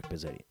اشتراک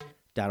بذارید.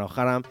 در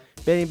آخرم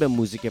بریم به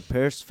موزیک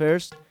پرس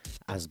فرست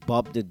از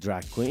باب د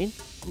دراگ کوین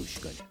گوش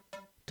کنیم.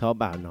 تا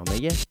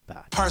برنامه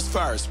بعد. Purse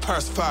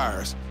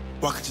first.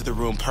 Walk into the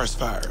room, purse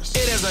first.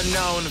 It is a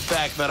known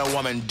fact that a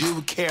woman do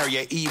carry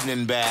an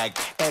evening bag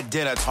at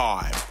dinner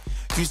time.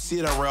 You see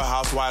it on Real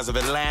Housewives of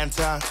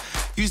Atlanta.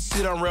 You see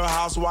it on Real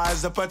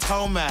Housewives of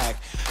Potomac.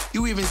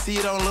 You even see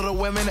it on Little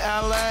Women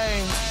LA.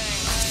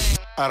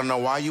 I don't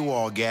know why you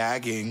all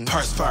gagging.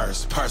 Purse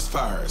first.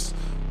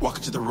 Walk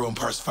into the room,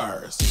 purse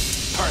first.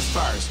 Purse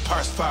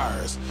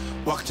first.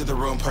 Walk into the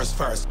room, purse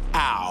first.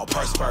 Ow,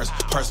 purse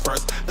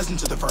first. Listen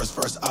to the first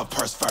verse of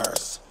purse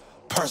first.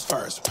 Purse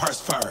first.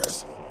 Purse first.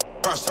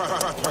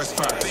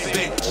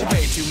 Bitch, you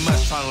paid too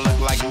much trying to look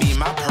like me.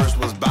 My purse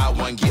was buy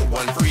one, get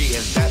one free.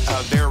 Is that a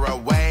Vera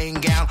Wang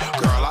gown?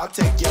 Girl, I'll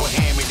take your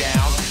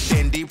hand-me-down.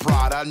 Fendi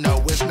Prada, no,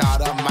 it's not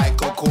a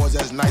Michael Kors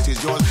as nice as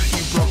yours.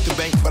 You broke the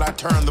bank, but I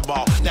turned the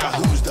ball. Now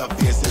who's the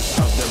fiercest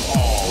of them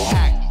all?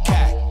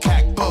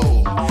 Cack, boom.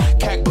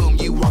 Cack, boom,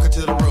 you walk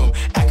into the room.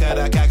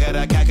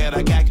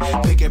 Cack.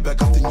 Pick it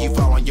back up, then you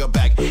fall on your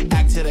back.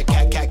 Act to the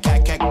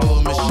cack,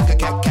 boom. Shaka,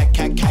 cack.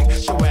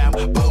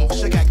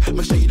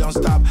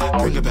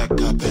 it back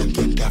up and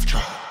think I've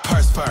tried.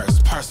 Purse first,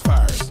 purse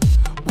first.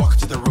 Walk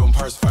to the room,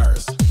 purse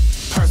first.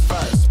 Purse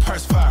first,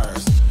 purse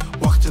first.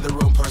 Walk to the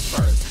room, purse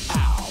first.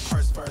 Ow,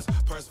 purse first,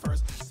 purse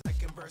first.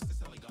 Second verse is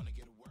only gonna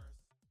get worse.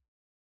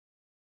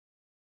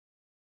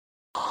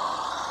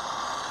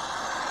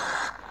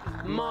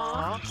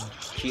 ما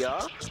کیا؟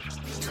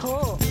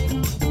 تو.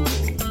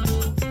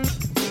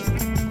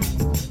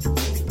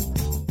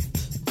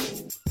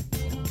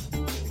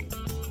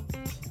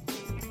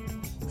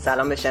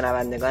 سلام به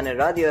شنوندگان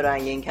رادیو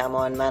رنگین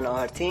کمان، من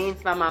آرتین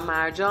و من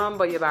مرجان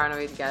با یه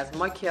برنامه دیگه از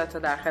ما کیاتا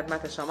در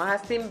خدمت شما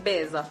هستیم،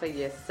 به اضافه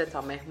یه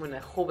 3 مهمون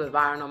خوب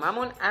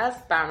برنامه‌مون از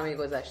برنامه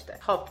گذشته.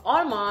 خب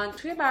آرمان،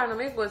 توی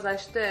برنامه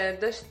گذشته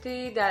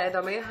داشتی در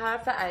ادامه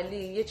حرف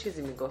علی یه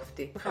چیزی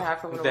میگفتی. میخوای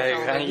حرفمون رو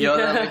دقیقاً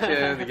یادمه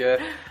که دیگه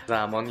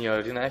زمان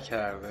یاری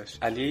نکردش.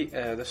 علی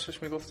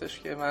داشتش میگفتش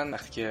که من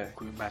وقتی که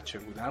بچه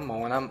بودم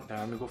مامانم به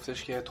من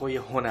میگفتش که تو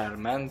یه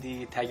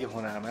هنرمندی، تگ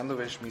هنرمند رو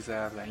بهش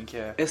میزد و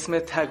اینکه اسم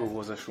تگو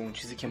گذاشون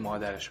چیزی که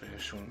مادرش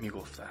بهشون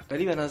میگفتن.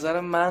 ولی به نظر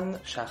من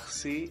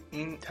شخصی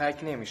این تگ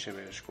نمیشه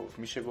بهش گفت،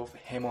 میشه گفت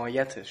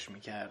حمایتش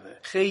میکرده.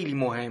 خیلی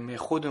مهمه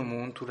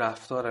خودمون تو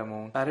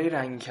رفتارمون برای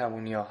رنگین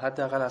کمونی‌ها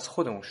حداقل از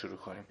خودمون شروع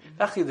کنیم.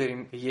 وقتی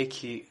داریم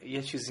یکی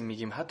یه چیزی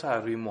میگیم، حتی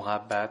روی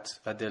محبت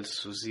و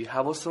دلسوزی،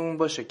 حواسمون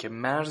باشه که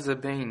مرز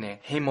بین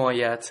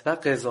حمایت و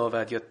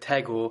قضاوت یا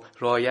تگو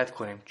رعایت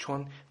کنیم،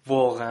 چون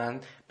واقعاً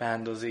به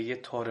اندازه یه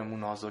تار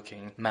نازک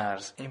این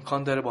مرز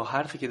امکان داره با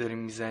حرفی که داریم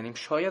میزنیم،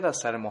 شاید از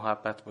سر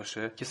محبت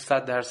باشه که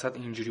 100%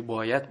 اینجوری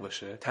باید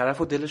باشه،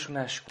 طرفو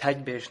دلشو تگ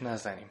بهش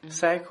نزنیم.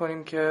 سعی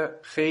کنیم که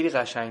خیلی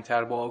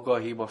قشنگتر با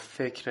آگاهی، با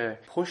فکر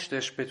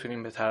پشتش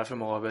بتونیم به طرف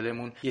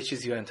مقابلمون یه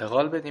چیزی رو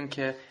انتقال بدیم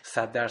که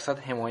 100%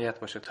 حمایت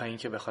باشه تا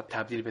اینکه بخواد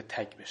تبدیل به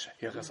تگ بشه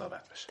یا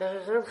قضاوت بشه.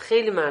 دقیقاً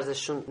خیلی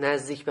مرزشون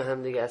نزدیک به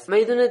هم دیگه است. من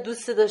یه دونه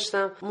دوست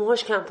داشتم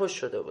موهاش کم پشت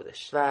شده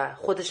بودش و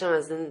خودش هم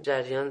از این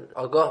جریان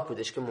آگاه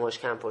بودش که موهاش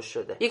کم پشت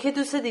شده. یکی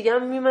دوست دیگه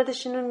هم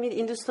میومدش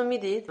این دوستو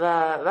میدید و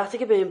وقتی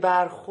که به این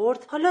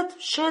برخورد، حالا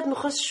شاید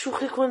میخواست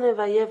شوخی کنه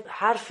و یه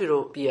حرفی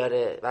رو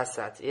بیاره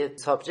وسط، یه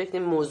سابجکت،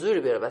 این موضوع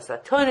رو بیاره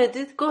وسط، تا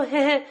ندید گفت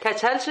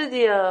کچل شدی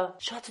یا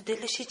شاید تو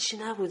دلش هیچی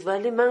نبود،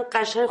 ولی من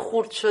قشنگ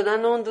خورد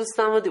شدن اون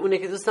دوستم و اون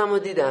یکی دوستم رو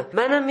دیدم.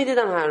 منم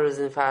میدیدم هر روز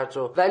این فرد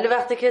رو، ولی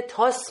وقتی که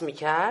تاس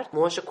میکرد،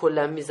 موهاشو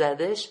کلا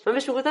میزدش، من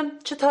بهش میگفتم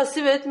چه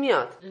تاسی بهت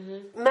میاد.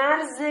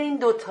 مرز این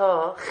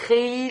دوتا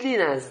خیلی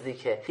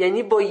نزدیکه،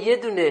 یعنی با یه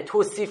دونه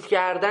توصیف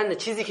کردن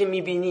چیزی که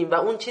میبینیم و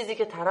اون چیزی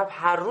که طرف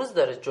هر روز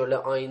داره جلو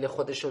آینه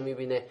خودشو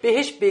میبینه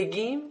بهش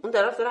بگیم، اون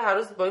طرف داره هر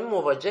روز با این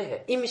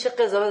مواجهه. این میشه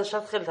قضاوت،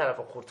 شاید خیلی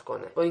طرفو خورد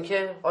کنه با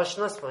اینکه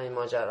آشناس با این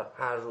ماجرا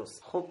هر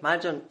روز. خب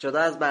مرجان، جدا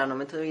از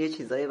برنامه تو یه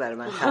چیزایی برای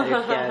من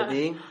تعریف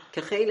کردی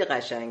که خیلی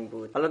قشنگ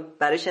بود. حالا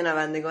برای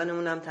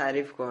شنوندگانمون هم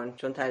تعریف کن،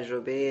 چون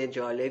تجربه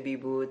جالبی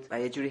بود و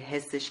یه جوری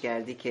حسش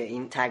کردی که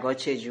این تگا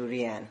چه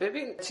جوریان.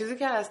 ببین چیزی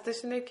که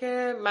هستش اینه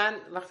که من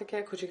وقتی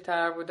که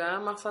کوچیک‌تر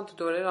بودم، مثلا تو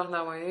دوره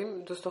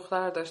راهنمایی دوست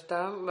دختر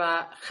داشتم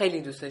و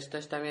خیلی دوستش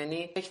داشتم،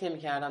 یعنی فکر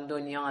نمی‌کردم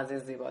دنیا از این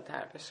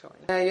زیباتر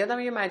بشه. یادم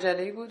یه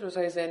مجله‌ای بود،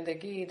 روزهای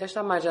زندگی،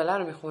 داشتم مجله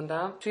رو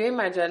می‌خوندم. توی این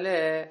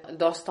مجله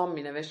داستان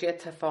می‌نوشت، یه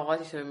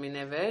اتفاقاتی رو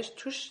می‌نوشت،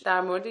 توش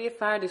در مورد یه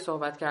فردی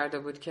صحبت کرده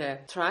بود که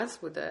ترنس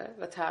بوده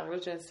و تغییر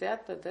جنسیت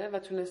داده و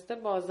تونسته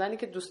با زنی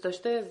که دوست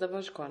داشته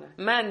ازدواج کنه.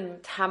 من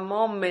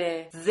تمام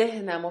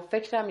ذهنم و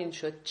فکرم این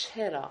شد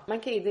چرا؟ من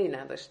که ایده‌ای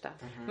نداشتم.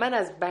 من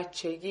از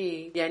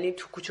بچگی، یعنی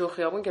تو کوچه و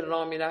خیابون که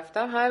راه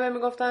می‌رفتم، همه بهم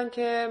میگفتن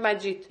که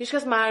مجید،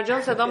 هیچکس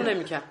مرجان صدام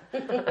نمی‌کرد.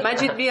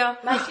 مجید بیا.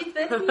 مجید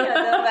بهت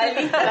میادم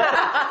ولی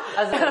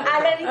از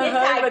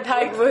علنی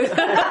تگ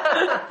بود.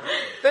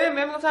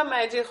 ببین میگفتم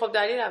مجید، خب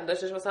دلیلم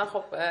داشتش، مثلا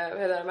خب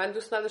پدر من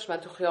دوست نداشت من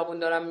تو خیابون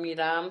دارم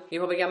میرم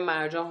یهو بگم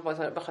مرجان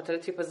به خاطر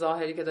تیپ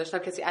ظاهری که داشتم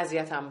کسی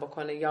اذیتم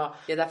بکنه، یا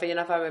یه دفعه یه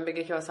نفر بهم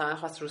بگه که مثلا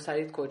خواست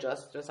روسریت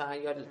کجاست، مثلا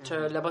یا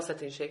چرا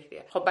لباست این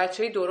شکلیه. خب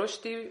بچه‌ای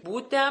درشتی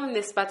بودم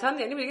نسبتا،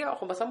 یعنی میگه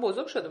خب مثلا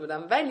بزرگ شده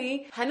بودم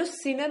ولی هنوز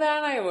سینه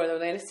در نیاورده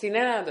بودم، یعنی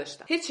سینه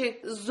نداشتم هیچی.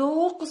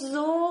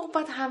 ذوق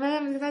بعد همه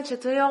میگفتن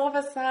چطوری آقا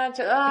پسر،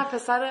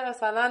 پسر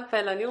مثلا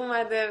فلانی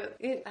اومده،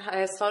 این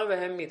حسا رو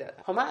بهم میداد.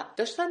 خب من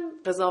داشتن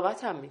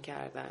قضاوتم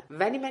میکردن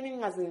ولی من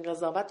این از این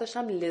قضاوت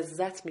داشتم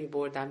لذت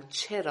میبردم.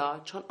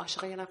 چرا؟ چون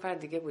عاشق یه نفر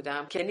دیگه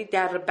بودم که یعنی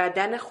در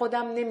بدن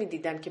خودم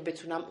نمیدیدم که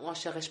بتونم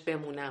عاشقش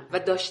بمونم و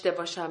داشته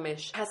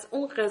باشمش. پس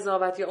اون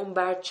قضاوت یا اون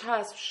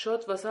برچسب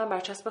شد واسه من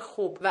برچسب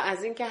خوب، و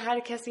از اینکه هر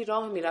کسی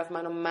راه میرفت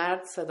منو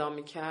مرد صدا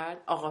میکرد،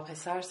 آقا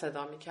پسر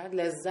صدا میکرد،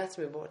 لذت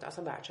میبرد.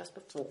 اصلا برچسب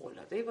فوق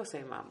العاده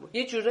واسه من بود.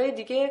 یه جورای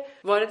دیگه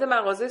وارد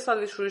مغازه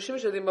ساندویچ فروشی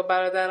میشدیم با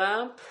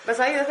برادرم،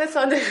 مثلا یه دفعه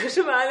ساندویچ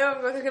فروشی معلم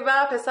میگفت که با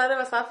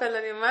پسر مثلا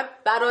فلانی اومد،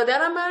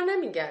 برادرم من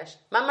نمیگشت،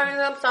 من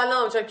میگم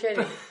سلام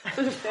چاکری.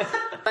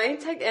 و این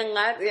تگ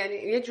انقدر یعنی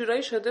یه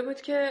جورایی شده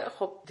بود که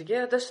خب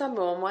دیگه داشتم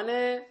به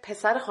عنوان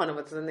پسر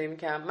خانواده زندگی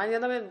میکردم. من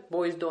یادم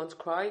بویز دونت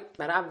کرای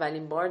برای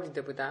اولین بار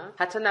دیده بودم،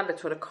 حتی نه به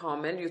طور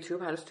کامل،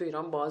 یوتیوب هنوز تو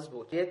ایران باز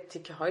بود، یه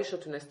تیکه هایشو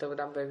تونسته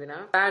بودم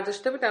ببینم.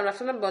 برداشته بودم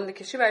رفتم باندی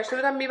کشی برشته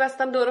بودم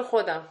میبستم دور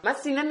خودم. من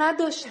سینه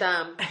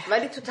نداشتم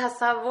ولی تو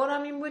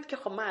تصورم این بود که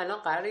خب من الان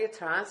الان قراره یه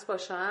ترنس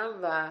باشم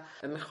و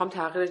میخوام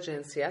تغییر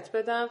جنسیت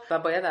بدم و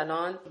باید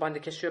الان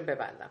باندکشی رو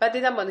ببندم. بعد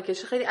دیدم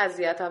باندکشی خیلی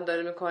اذیتم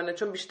داره میکنه،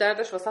 چون بیشتر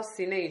داشت واسه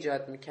سینه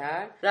ایجاد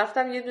میکرد.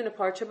 رفتم یه دونه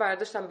پارچه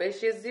برداشتم،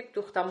 بهش یه زیپ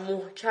دوختم،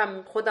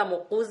 محکم خودم رو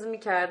قوز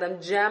میکردم،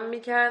 جمع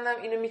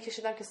میکردم، اینو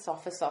میکشیدم که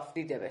صاف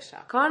دیده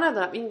بشم. کار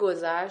ندارم، این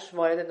گذشت،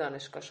 وارد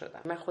دانشگاه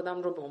شدم. من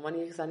خودم رو به عنوان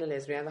یک زن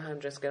لزبیان و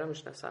همجنسگرا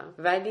میشناسم،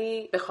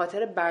 ولی به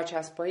خاطر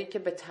برچسبایی که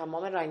به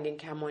تمام رنگین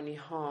کمانی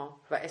ها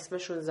و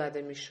اسمشون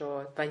زده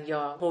میشد و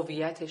یا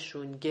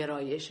هویتشون،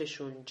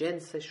 گرایششون،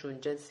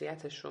 جنسشون،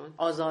 جنسیتشون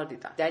آزار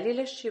دیدم.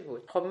 دلیلش چی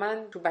بود؟ خب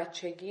من تو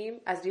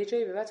بچگیم از یه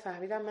جایی به بعد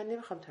فهمیدم من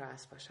نمیخوام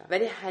ترنس باشم،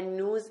 ولی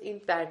هنوز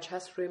این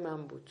برچسب روی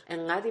من بود.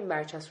 انقدر این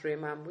برچسب روی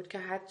من بود که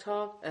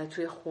حتی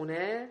توی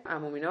خونه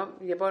عمومینا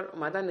یه بار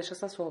اومدن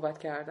نشستن صحبت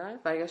کردن،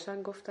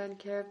 برگشتن گفتن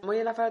که ما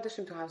یه نفر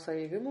داشتیم تو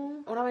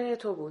همسایگیمون، اونم یه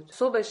تو بود،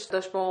 صبحش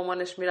داشت با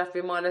مامانش میرفت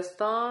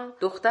بیمارستان،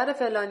 دختر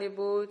فلانی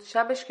بود،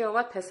 شبش که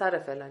اومد پسر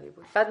فلانی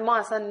بود. بعد ما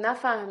اصلا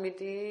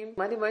نفهمیدیم،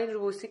 اومدیم با این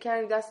روبوسی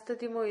کردیم، دست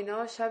دادیم و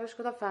اینا. شبش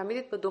گفتم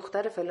فهمیدید با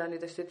دختر فلانی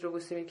داشتید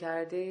روبوسی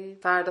میکردی؟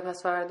 فردا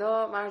پس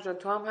فردا مرجان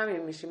تو هم همین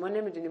میشی، ما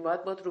نمیدونیم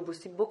باید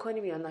روبوسی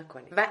بکنیم یا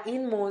نکنیم. و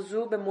این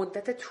موضوع به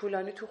مدت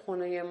طولانی تو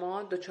خونه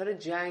ما دچار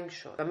جنگ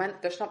شد و من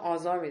داشتم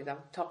آزار میدیدم.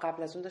 تا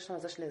قبل از اون داشتم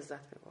ازش لذت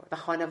میبردم و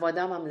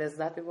خانواده‌ام هم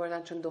لذت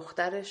میبردن، چون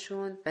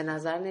دخترشون به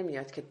نظر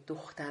نمیاد که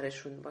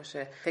دخترشون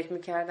باشه. فکر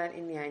میکردن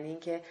این یعنی این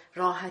که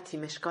راحتی،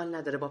 مشکل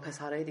نداره، با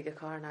پسرای دیگه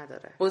کار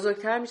نداره.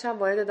 بزرگتر میشم،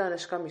 وارد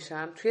دانشگاه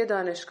میشم. توی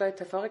دانشگاه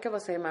اتفاقی که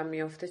واسه من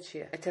میفته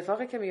چیه؟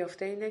 اتفاقی که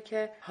میفته اینه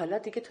که حالا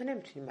دیگه تو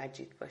نمیتونی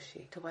مجید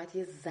باشی، تو باید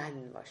یه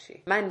زن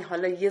باشی. من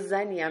حالا یه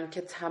زنیم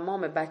که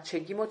تمام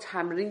بچگیمو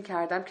تمرین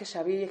کردم که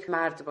شبیه یک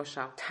مرد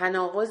باشم.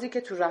 تناقضی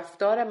که تو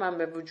رفتار من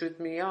به وجود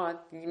میاد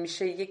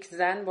میشه یک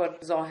زن با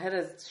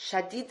ظاهر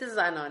شدید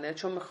زنانه،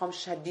 چون میخوام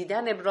شدیداً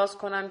ابراز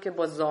کنم که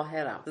با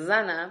ظاهرم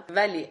زنم،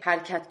 ولی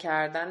حرکت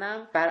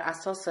کردنم بر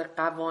اساس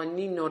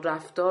قوانین و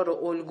رفتار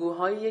و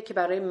الگوهایی که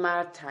برای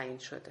مرد تعیین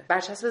شده.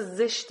 برچسب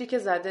زشتی که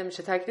زده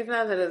میشه، تکلیف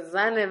نداره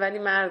زنه ولی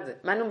مرده،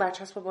 من اون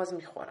برچسب باز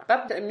میخورم.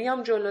 بعد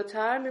میام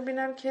جلوتر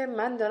میبینم که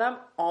من دارم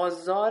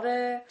آزار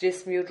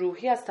جسمی و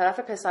روحی از طرف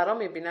پسرا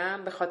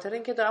میبینم، به خاطر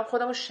اینکه دارم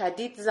خودمو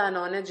شدید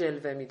زنانه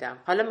جلوه میدم.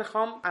 حالا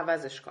میخوام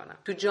عوضش کنم.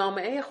 تو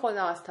جامعه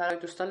خودم از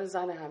طرف دوستان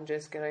زن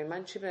همجنسگرای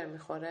من چی بهم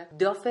میخوره؟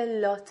 داف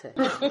لاته.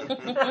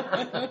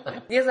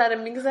 یه ذره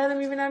میگذره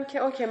میبینم که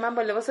اوکی من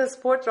با لباس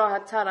اسپورت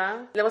راحت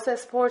ترم، لباس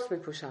اسپورت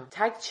میپوشم.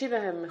 تگ چی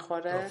بهم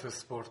میخوره؟ داف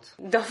اسپورت.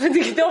 داف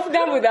دیگه داف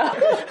نبودم.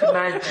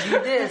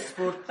 مجید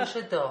اسپورت پوش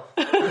داف.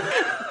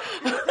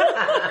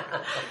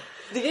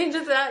 دیگه اینجا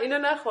اینو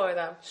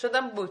نخوردم،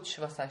 شدم بوچ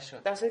واسه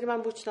شد، در صورتی که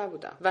من بوچ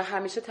نبودم. و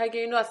همیشه تگ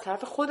اینو از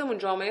طرف خودمون،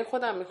 جامعه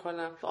خودم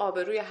میخونم،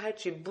 آبروی هر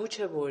چی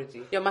بوچ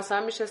بردی. یا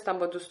مثلا میشستم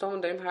با دوستامون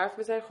داریم حرف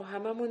میزنیم، خب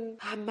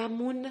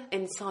هممون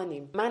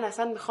انسانیم. من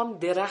اصلا میخوام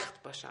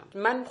درخت باشم،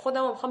 من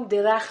خودمو میخوام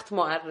درخت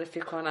معرفی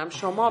کنم،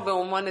 شما به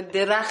عنوان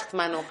درخت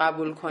منو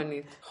قبول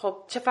کنید.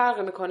 خب چه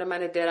فرقی میکنه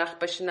من درخت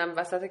بشینم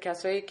وسط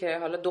کسایی که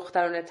حالا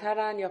دخترانه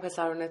ترن یا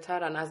پسرانه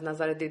ترن از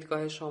نظر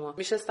دیدگاه شما؟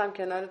 میشستم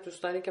کنار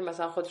دوستانی که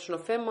مثلا خودشونو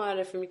فم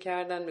معرفی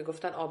میکردن،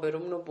 میگفتن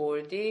آبرومونو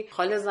بردی،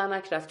 خاله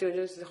زنک رفتی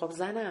اونجا چیزی. خب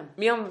زنم.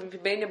 میام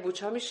بین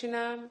بوچا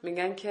میشینم،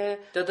 میگن که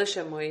داداش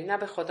مایی، نه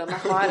به خدا من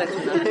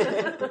خواهرتونم.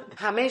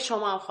 همه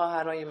شما هم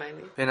خواهرای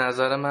منی. به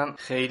نظر من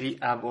خیلی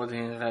ابعاد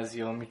این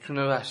قضیه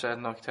میتونه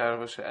وحشتناکتر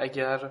باشه.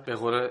 اگر به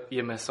قول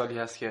یه مثالی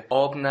هست که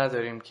آب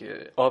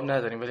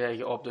نداریم ولی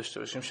اگه آب داشته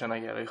باشیم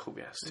شناگرای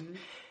خوبی هستیم.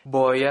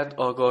 باید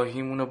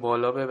آگاهیمونو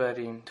بالا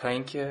ببریم تا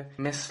اینکه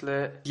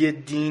مثل یه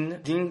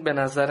دین به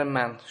نظر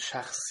من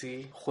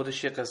شخصی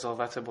خودش یه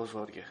قضاوت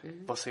بزرگه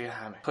واسه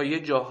همه، تا یه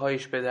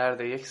جاهایش به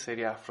درد یک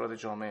سری افراد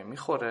جامعه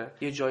میخوره،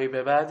 یه جایی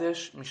به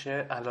بعدش میشه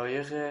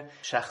علایق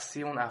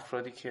شخصی اون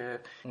افرادی که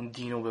اون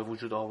دینو به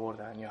وجود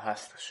آوردن یا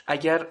هستش.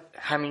 اگر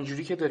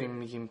همینجوری که داریم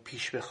میگیم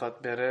پیش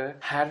بخواد بره،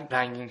 هر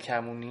رنگین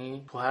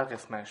کمونی تو هر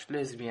قسمتش،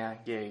 لزبیان،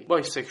 گی،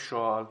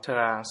 بایسکشوال،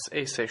 ترنس،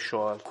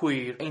 ایسکشوال،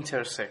 کویر،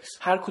 اینترسکس،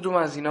 هر کدوم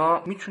از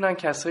اینا میتونن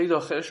کسایی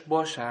داخلش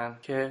باشن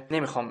که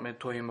نمیخوام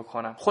توهین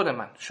بکنم، خود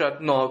من شاید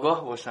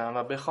ناآگاه باشم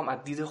و بخوام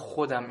از دید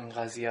خودم این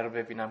قضیه رو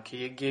ببینم که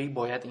یه گی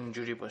باید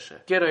اینجوری باشه،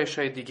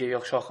 گرایش‌های دیگه یا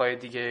شاخه‌های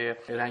دیگه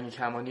رنگین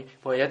کمانی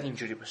باید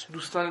اینجوری باشه،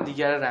 دوستان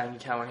دیگر رنگین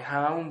کمانی،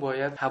 هممون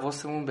باید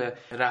حواسمون به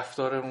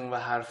رفتارمون و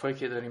حرفایی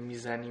که داریم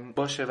میزنیم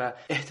باشه و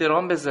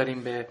احترام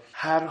بذاریم به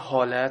هر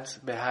حالت،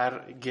 به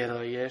هر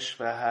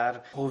گرایش و هر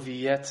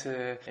هویت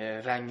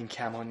رنگین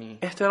کمانی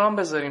احترام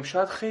بذاریم.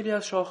 شاید خیلی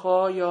از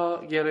شاخه‌ها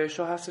یا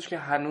گرایش‌ها هستش که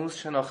هنوز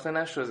شناخته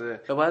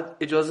نشده و باید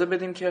اجازه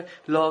بدیم که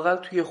لااقل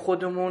توی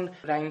خودمون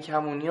رنگین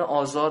کمانی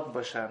آزاد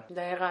باشن.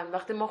 دقیقاً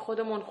وقتی وقتی ما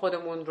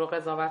خودمون رو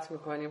قضاوت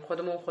میکنیم،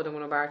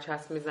 خودمون رو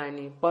برچسب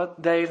میزنیم،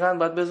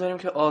 باید بذاریم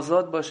که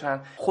آزاد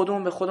باشن،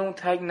 خودمون به خودمون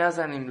تگ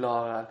نزنیم،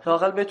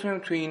 لااقل بتونیم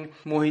تو این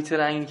محیط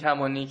رنگین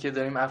کمانی که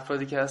داریم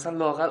افرادی که هستن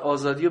لااقل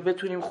آزادی رو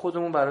بتونیم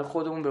خودمون برای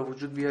خودمون به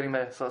وجود بیاریم و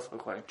احساس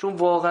بکنیم. چون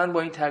واقعا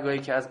با این تگایی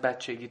که از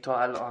بچگی تا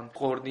الان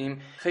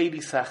خوردیم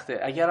خیلی سخته.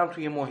 اگرم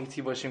توی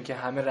محیطی باشیم که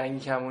همه رنگین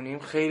کمانیم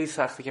خیلی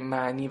سخته که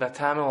معنی و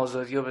طعم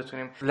آزادی رو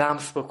بتونیم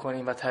لمس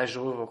بکنیم و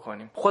تجربه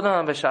بکنیم. خودم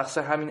هم به شخص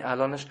همین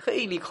الانش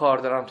خیلی کار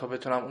دارم تا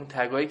بتونم اون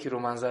تگایی که رو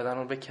من زدن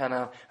رو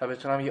بکنم و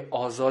بتونم یه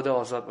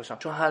آزاد باشم.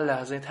 چون هر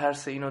لحظه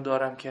ترس اینو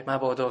دارم که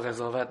مبادا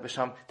قضاوت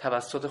بشم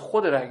توسط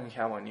خود رنگین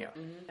کمانی‌ها.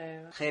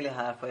 خیلی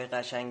حرفای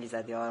قشنگی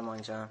زدی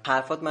آرمان جان.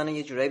 حرفات منو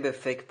یه جورایی به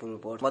فکر فرو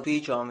برد. ما توی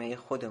جامعه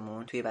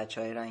خودمون، توی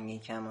بچهای رنگین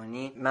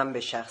کمانی، من به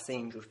شخص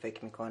اینجور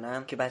فکر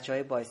میکنم که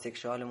بچهای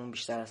بایسکشوالمون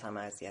بیشتر از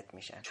همه اذیت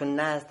میشن. چون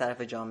نه از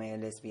طرف جامعه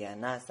لزبیان،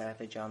 نه از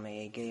طرف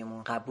جامعه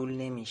گیمون قبول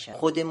نمیشن.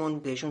 خودمون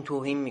بهشون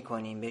توهین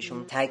میکنیم،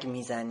 بهشون تگ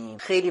میزنیم.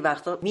 خیلی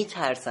وقتا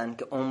میترسن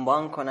که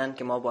عنوان کنن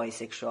که ما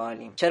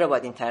بایسکشوالیم. چرا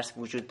باید این ترس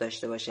وجود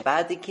داشته باشه؟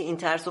 بعدی که این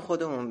ترس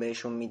خودمون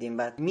بهشون میدیم،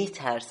 بعد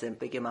میترسه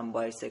بگه من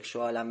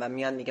بایسکشوالم و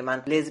میاد میگه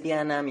من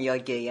لزبیانم یا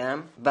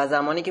گیم، و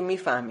زمانی که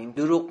میفهمیم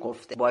دروغ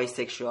گفته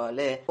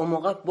بایسکشواله، اون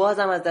موقع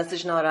بازم از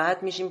دستش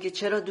ناراحت میشیم که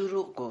چرا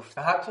دروغ گفت.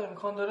 حتی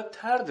امکان داره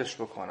طردش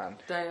بکنن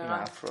این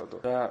افرادو.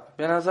 و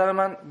به نظر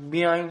من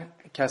بیاین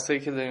کسایی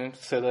که دارین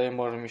صدای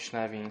ما رو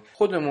میشنوین،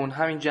 خودمون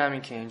همین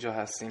جمعی که اینجا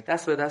هستیم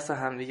دست به دست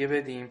همدیگه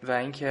بدیم و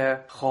اینکه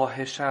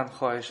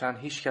خواهشاً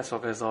هیچ کس رو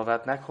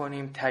قضاوت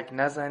نکنیم، تگ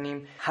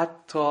نزنیم،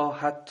 حتی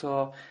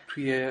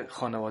توی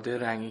خانواده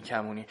رنگین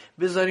کمانی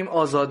بذاریم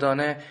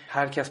آزادانه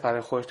هر کس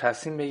برای خودش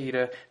تصمیم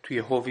بگیره توی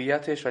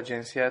هویتش و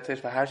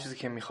جنسیتش و هر چیزی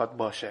که میخواد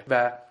باشه.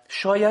 و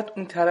شاید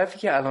اون طرفی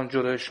که الان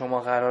جلوی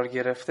شما قرار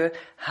گرفته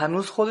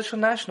هنوز خودشو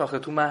نشناخته،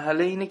 تو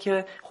مرحله اینه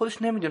که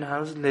خودش نمیدونه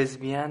هنوز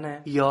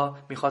لزبیانه یا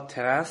میخواد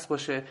ترنس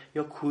باشه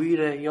یا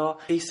کویره یا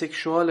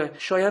ایسکشواله.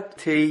 شاید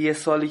طی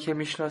سالی که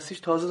میشناسیش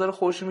تازه داره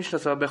خودشو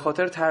میشناسه و به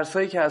خاطر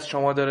ترسایی که از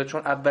شما داره،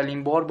 چون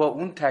اولین بار با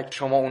اون تگ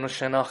شما اونو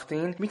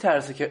شناختین،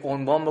 میترسه که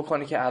عنوان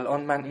بکنه که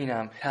الان من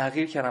اینم،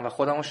 تغییر کردم و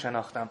خودمو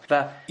شناختم.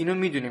 و اینو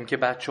میدونیم که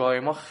بچهای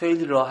ما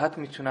خیلی راحت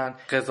میتونن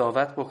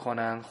قضاوت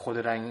بکنن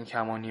خود رنگین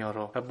کمانی‌ها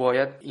رو و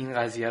باید این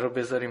قضیه رو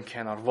بذاریم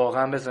کنار،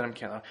 واقعا بذاریم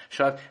کنار.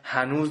 شاید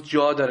هنوز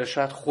جا داره،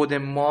 شاید خود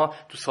ما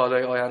تو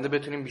سالهای آینده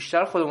بتونیم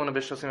بیشتر خودمون رو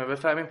بشناسیم و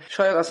بفهمیم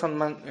شاید اصلا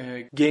من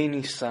گی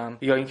نیستم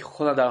یا اینکه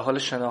خودم در حال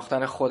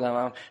شناختن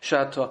خودمم.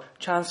 شاید تا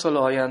چند سال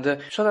آینده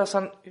شاید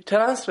اصلا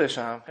ترنس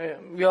بشم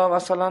یا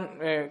مثلا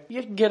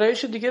یه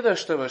گرایش دیگه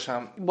داشته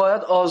باشم.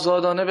 باید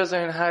آزادانه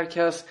بذارین هر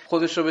کس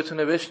خودش رو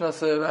بتونه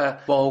بشناسه و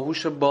با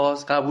آغوش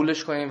باز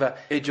قبولش کنیم و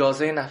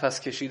اجازه نفس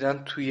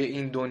کشیدن توی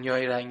این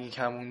دنیای رنگین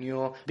کمونی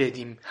رو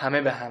بدیم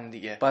همه به هم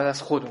دیگه. بعد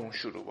از خودمون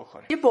شروع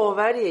بکنیم. یه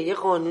باوریه، یه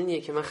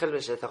قانونیه که من خیلی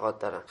بهش اعتقاد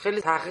دارم،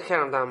 خیلی تحقیق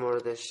کردم در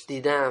موردش،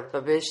 دیدم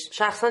و بهش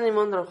شخصا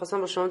ایمان دارم. خواستم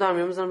با شما در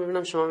میون بذارم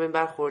ببینم شما به این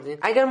برخوردین.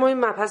 اگر ما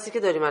این مبحثی که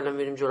داریم الان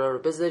میریم جلو رو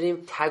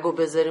بذاریم تگو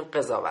بذاریم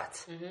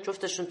قضاوت،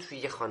 جفتشون توی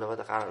یه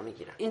خانواده قرار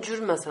میگیرن.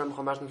 اینجوری مثلا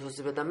میخوام براتون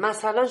توضیح بدم.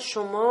 مثلا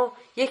شما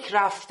یک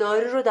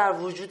رفتاری رو در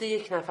وجود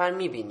یک نفر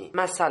میبینی،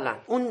 مثلا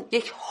اون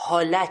یک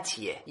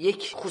حالتیه،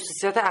 یک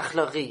خصوصیت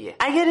اخلاقیه.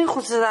 اگر این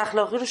خصوصیت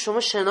اخلاقی رو شما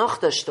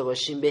شناخت داشته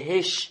باشین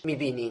بهش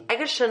میبینین،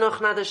 اگر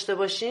شناخت نداشته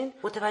باشین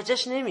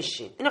متوجهش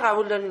نمیشین. اینو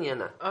قبول دارین یا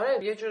نه؟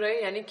 آره یه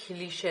جورایی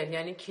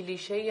یعنی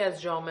کلیشه‌ای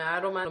از جامعه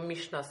رو من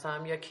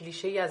میشناسم یا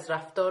کلیشه‌ای از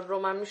رفتار رو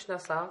من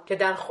میشناسم که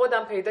در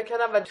خودم پیدا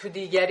کردم و تو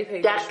دیگری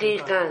پیدا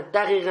کردم.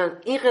 دقیقاً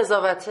این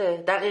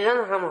قضاوته، دقیقاً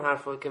همون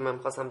حرفو که من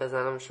خواستم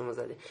بزنم شما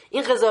زدی.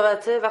 این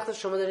قضاوته وقتی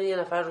شما دارین یه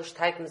نفر روش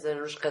تگ میزنین،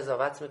 روش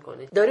قضاوت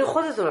میکنین، دارین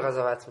خودتون رو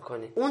قضاوت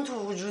میکنین. اون تو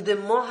وجود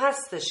ما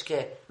هستش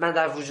که من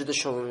در وجود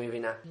شما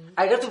میبینم.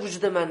 اگر تو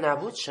وجود من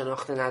نبود،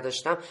 شناخته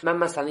نداشتم، من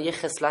مثلا یه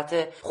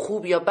خصلت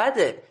خوب یا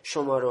بده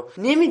شما رو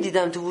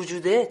نمیدیدم تو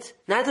وجودت،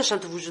 نداشتم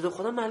تو وجود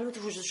خودم، معلومه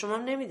تو وجود شما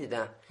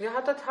نمیدیدم. یا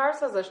حتی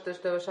ترس ازش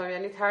داشته باشم،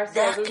 یعنی ترس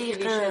از اون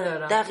کلیشه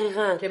دارم.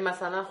 دقیقاً که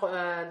مثلا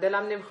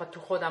دلم نمیخواد تو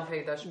خودم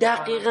پیداش بکنم.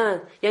 دقیقاً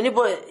یعنی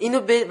با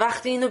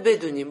وقتی اینو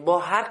بدونیم، با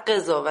هر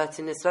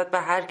قضاوتی نسبت به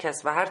هر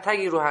کس و هر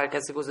تگی رو هر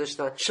کسی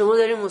گذاشتن، شما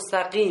دارین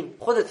مستقیم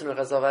خودتون رو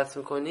قضاوت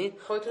میکنین،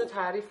 خودتون رو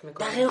تعریف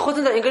میکنین. دقیقاً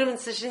خودتون انگار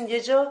می‌نشین یه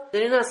جا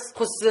دارین از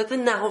خصوصیات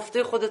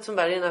نهفته خودتون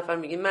برای یه نفر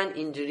میگین من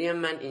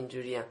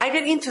اینجوریم.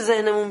 اگر این تو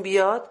ذهنمون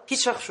بیاد،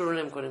 هیچ وقت شروع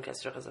نمی‌کنیم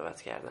کسی رو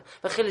قضاوت کردن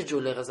و خیلی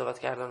جلوی قضاوت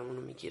کردنمون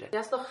رو میگیره.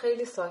 اصلا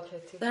خیلی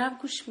ساکتی. دارم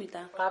گوش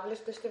میدم. قبلش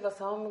داشتی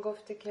واسه هم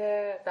میگفتی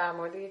که در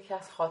مورد یکی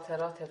از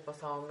خاطراتت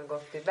واسه هم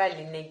میگفتی،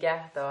 ولی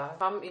نگه دار.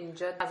 هم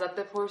اینجا ازت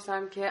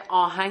بپرسم که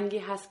آهنگی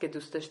هست که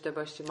دوست داشته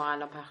باشی ما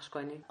الان پخش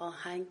کنیم؟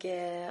 آهنگ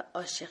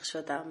عاشق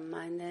شدم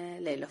من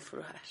لیلا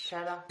فروهر.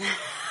 چرا؟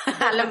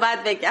 الان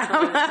باید بگم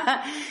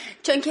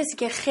چون کسی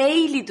که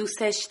خیلی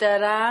دوستش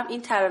دارم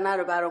این ترانه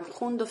رو برام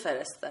خوند و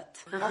فرستاد.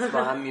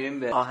 با هم میریم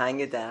به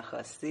آهنگ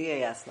درخواستی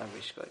یسنا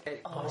گوش کنیم.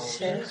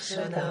 عاشق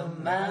شدم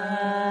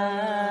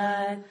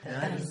من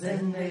در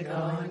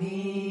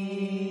زندگانی،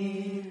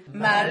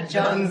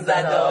 مرجان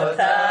زد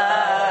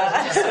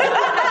آتش.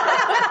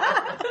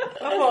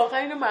 واقعا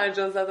اینو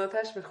مرجان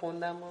زداتش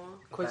میخوندم.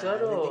 کجا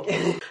رو؟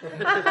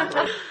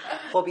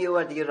 خب یه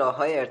بار دیگه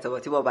راه‌های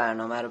ارتباطی با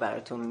برنامه رو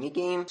براتون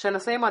میگیم.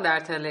 شناسه ما در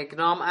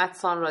تلگرام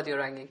 @رادیو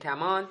رنگین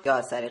کمان یا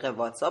از طریق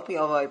واتساپ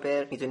یا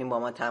وایبر میتونیم با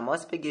ما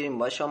تماس بگیریم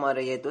با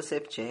شماره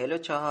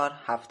 2044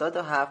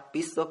 77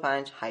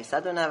 25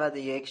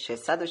 891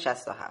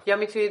 667 یا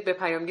میتونید به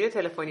پیامگیر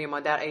تلفنی ما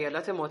در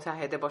ایالات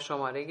متحده با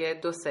شماره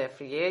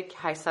 201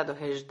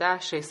 818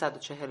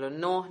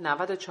 649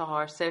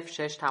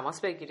 9406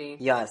 تماس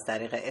بگیرید یا از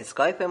طریق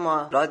اسکایپ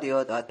ما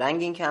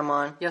رادیو.رنگین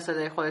کمان یا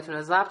صدای خودتون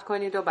رو ضبط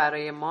کنید و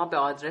برای ما به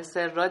آدرس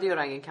رادیو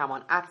رنگین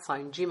کمان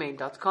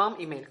 @gmail.com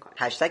ایمیل کنید.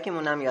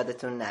 هشتگمون هم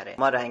یادتون نره،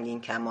 ما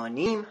رنگین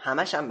کمانیم،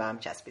 همش هم به هم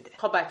چسبیده.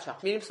 خب بچه‌ها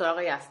میریم سراغ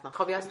یسنا.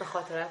 خب یسنا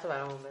خاطراتو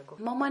برامون بگو.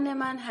 مامان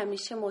من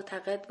همیشه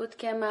معتقد بود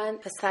که من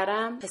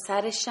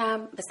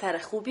پسرشم، پسر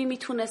خوبی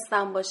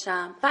میتونستم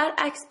باشم.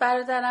 برعکس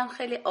برادرم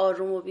خیلی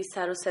آروم و بی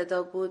سر و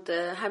صدا بود.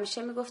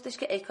 همیشه میگفتش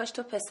که ای کاش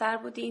تو پسر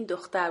بودی این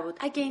دختر بود.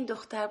 اگه این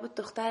دختر بود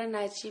دختر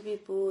نجیبی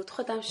بود،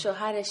 خودم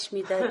شوهرش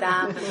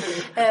میدادم.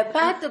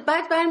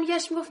 بعد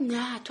برمیگشت میگفت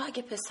نه تو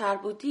اگه پسر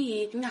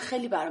بودی نه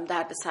خیلی برام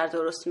درد سر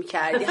درست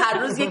میکردی. هر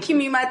روز یکی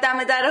میمد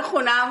دم در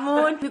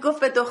خونمون میگفت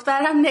به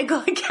دخترم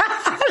نگاه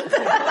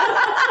کرد.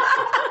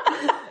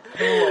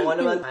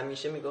 مامان من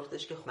همیشه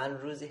میگفتش که من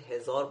روزی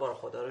 1000 بار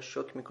خدا رو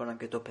شکر میکنم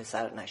که تو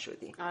پسر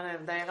نشدی. آره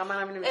دقیقاً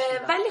منم اینو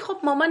میشنیدم. ولی خب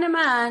مامان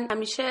من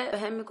همیشه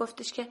بهم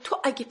میگفتش که تو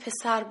اگه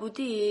پسر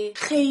بودی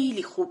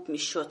خیلی خوب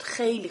میشد،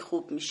 خیلی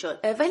خوب میشد.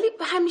 ولی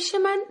همیشه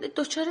من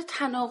دچار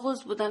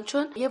تناقض بودم،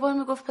 چون یه بار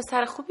میگفت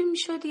پسر خوبی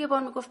میشدی، یه بار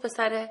میگفت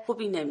پسر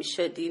خوبی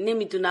نمیشدی.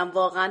 نمیدونم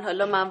واقعا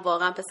حالا من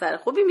واقعا پسر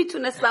خوبی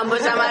میتونستم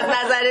باشم از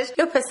نظرش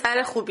یا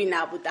پسر خوبی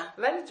نبودم.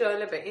 ولی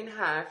جالبه این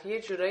حرف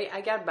یه جورایی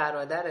اگر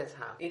برادرت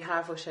هم این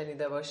حرفو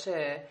شنیده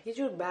باشه یه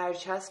جور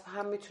برچسب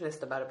هم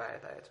میتونسته برای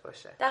برادرت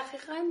باشه.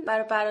 دقیقاً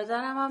برای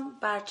برادرم هم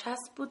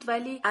برچسب بود،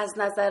 ولی از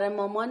نظر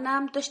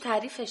مامانم داشت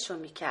تعریفش رو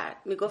میکرد.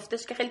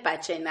 میگفتش که خیلی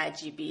بچه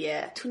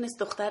نجیبیه، تونست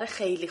دختر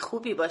خیلی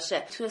خوبی باشه،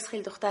 تونست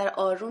خیلی دختر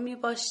آرومی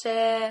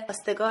باشه،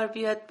 خواستگار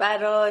بیاد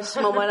براش،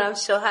 مامانم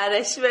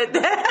شوهرش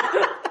بده.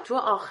 تو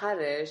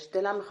آخرش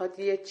دلم میخواد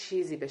یه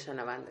چیزی به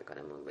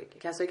شنوندگانمون بگی،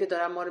 کسایی که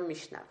دارن ما رو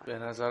میشنون. به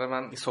نظر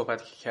من این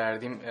صحبتی که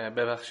کردیم،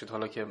 ببخشید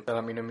حالا که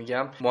دارم اینو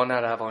میگم، ما نه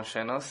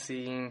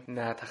روانشناسیم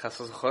نه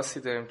تخصص خاصی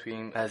داریم تو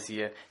این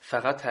قضیه،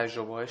 فقط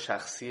تجربه های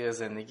شخصی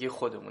زندگی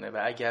خودمونه و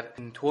اگر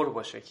اینطور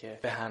باشه که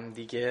به هم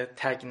دیگه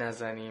تگ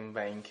نزنیم و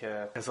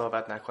اینکه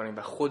قضاوت نکنیم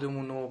و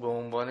خودمون رو به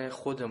عنوان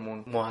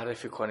خودمون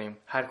معرفی کنیم،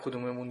 هر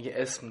کدوممون یه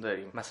اسم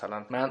داریم،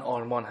 مثلا من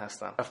آرمان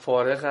هستم و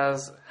فارغ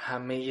از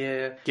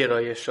همه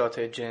گرایشات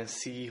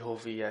جنسی،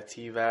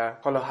 هویتی و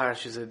حالا هر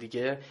چیز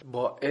دیگه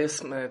با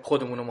اسم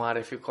خودمون رو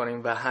معرفی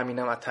کنیم و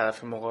همینم از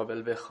طرف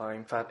مقابل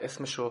بخوایم فقط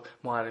اسمشو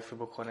معرفی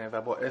بکنه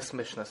و با اسم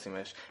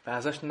بشناسیمش و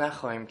ازش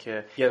نخواهیم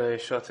که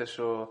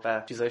گرایشاتشو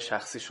و چیزای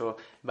شخصیشو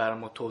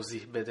برامون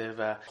توضیح بده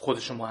و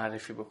خودشو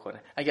معرفی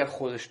بکنه. اگر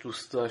خودش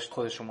دوست داشت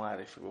خودشو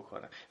معرفی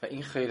بکنه و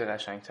این خیلی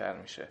قشنگتر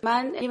میشه.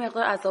 من یه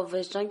مقدار عذاب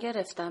وجدان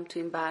گرفتم تو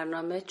این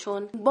برنامه،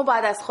 چون ما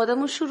باید از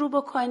خودمون شروع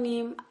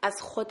بکنیم،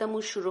 از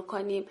خودمون شروع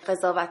کنیم،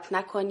 قضاوت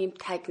نکنیم،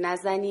 تگ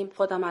نزنیم.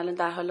 خودم الان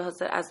در حال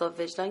حاضر عذاب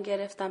وجدان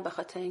گرفتم به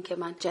خاطر اینکه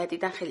من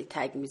جدیداً خیلی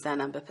تگ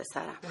میزنم به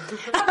پسرم.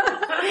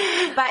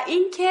 و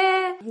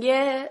اینکه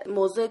یه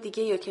موضوع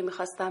دیگه که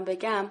میخواستم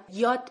بگم،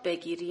 یاد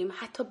بگیریم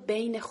حتی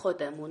بین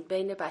خودمون،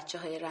 بین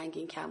بچه‌های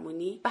رنگین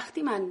کمونی،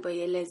 وقتی من با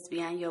یه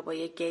لزبیان یا با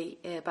یه گی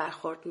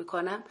برخورد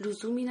میکنم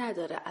لزومی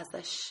نداره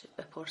ازش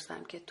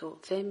بپرسم که تو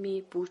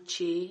فمی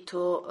بوچی،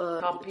 تو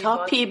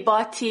تاپی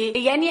باتی،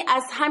 یعنی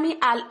از همین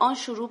الان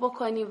شروع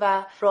بکنیم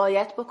و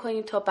رعایت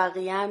بکنیم تا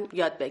بقیه هم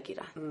یاد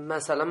بگیرن.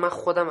 مثلا من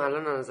خودم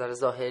الان از نظر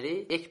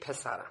ظاهری یک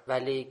پسرم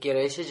ولی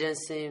گرایش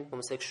جنسی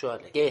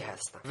هوموسکسواله، گی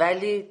هستم،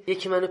 ولی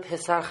یکی منو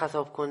پسر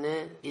خطاب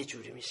کنه یه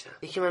جوری میشم،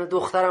 یکی منو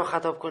دخترم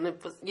خطاب کنه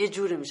یه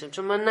جوری میشم،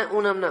 چون من نه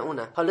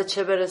اونم. حالا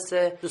چه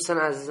برسه دوستان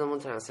عزیزمون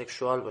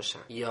ترانسکسوال باشن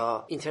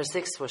یا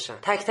اینترسکس باشن،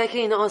 تک تک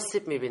اینا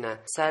آسیب میبینن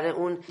سر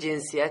اون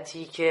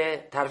جنسیتی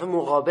که طرف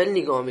مقابل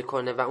نگاه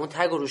میکنه و اون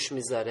تگ روش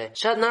میذاره.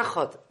 شاید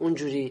نخواد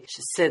اونجوری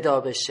صدا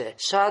بشه،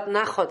 شاید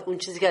نخواد اون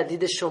چیزی که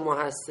دید شما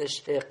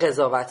هستش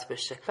قضاوت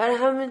بشه. برای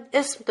همین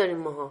اسم داریم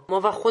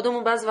ما و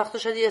خودمون بعضی وقتا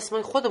شاید یه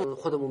اسمای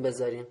خودمون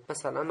بذاریم.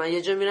 مثلا من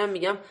یه جا میرم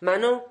میگم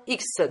منو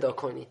ایکس صدا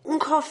کنی، اون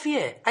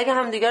کافیه. اگه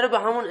همدیگه رو به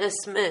همون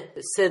اسم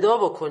صدا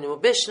بکنیم و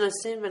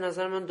بشناسیم، به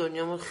نظر من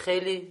دنیامون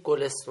خیلی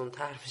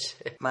گلستون‌تر میشه.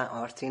 من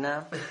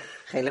آرتینم،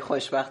 خیلی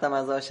خوشبختم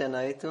از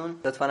آشناییتون.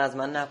 لطفاً از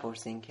من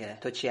نپرسین که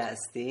تو چی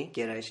هستی،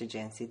 گرایش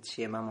جنسی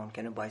چیه. من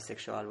ممکنه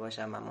بایسکشوال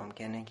باشم، من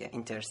ممکنه که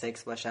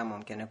اینترسکس باشم،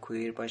 ممکنه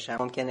کویر باشم،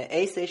 ممکنه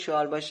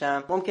ایسکشوال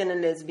باشم، ممکنه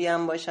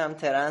لزبیان باشم، باشم،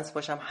 ترنس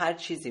باشم، هر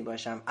چیزی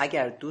باشم،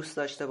 اگر دوست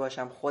داشته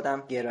باشم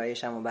خودم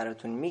گرایشمو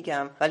براتون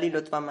میگم، ولی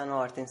لطفا منو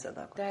آرتین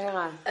صدا کن.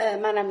 دقیقاً.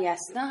 منم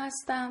یسنا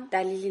هستم.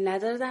 دلیلی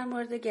نداره در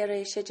مورد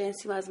گرایش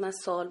جنسی از من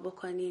سوال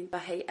بکنین و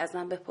هی از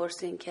من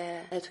بپرسین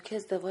که تو که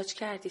ازدواج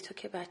کردی، تو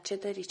که بچه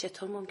داری،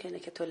 چطور ممکنه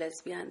که تو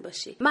لزبیان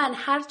باشی؟ من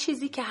هر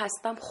چیزی که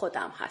هستم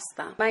خودم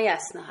هستم. من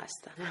یسنا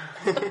هستم.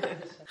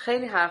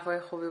 خیلی حرفای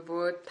خوبی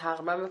بود.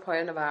 تقریبا به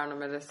پایان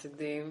برنامه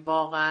رسیدیم.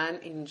 واقعا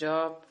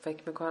اینجا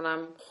فکر میکنم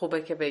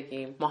خوبه که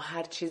بگیم ما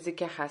هر چیزی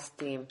که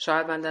هستیم.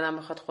 شاید من دلم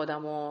بخواد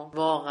خودمو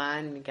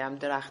واقعا میگم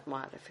درخت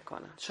معرفی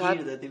کنم.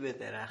 شاید دادی به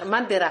درخت.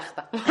 من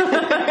درختم.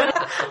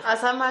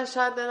 اصلا من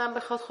شاید دلم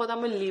بخواد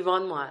خودمو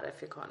لیوان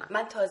معرفی کنم.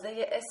 من تازه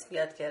یه اسم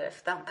یاد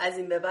گرفتم. از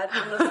این به بعد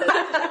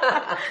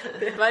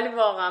ولی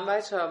واقعا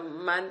بچه‌ها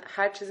من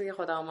هر چیزی که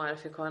خودمو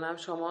معرفی کنم،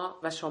 شما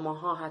و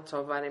شماها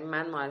حتی برای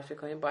من معرفی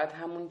کنین، باید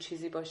همون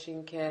چیزی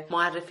باشین که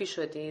معرفی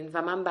شدین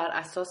و من بر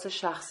اساس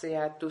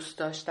شخصیت، دوست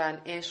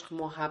داشتن، عشق،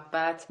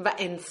 محبت و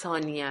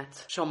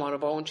انسانیت شما رو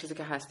با اون چیزی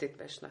که هستید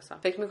بشناسم.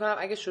 فکر میکنم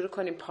اگه شروع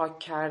کنیم پاک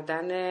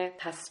کردن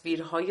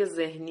تصویرهای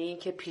ذهنی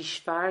که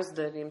پیش‌فرض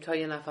داریم تا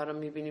یه نفر رو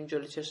میبینیم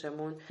جلوی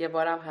چشمون، یه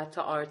بارم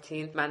حتی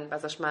آرتین من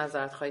ازش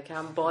معذرت خواهی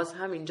کردم، باز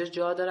هم اینجا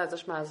جا داره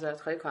ازش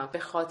معذرت خواهی کنم، به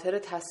خاطر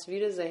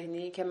تصویر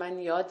ذهنی که من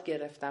یاد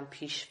گرفتم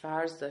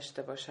پیش‌فرض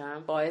داشته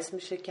باشم، باعث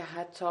میشه که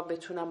حتی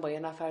بتونم با یه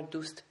نفر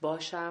دوست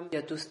باشم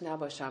یا دوست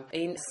نباشم.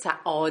 این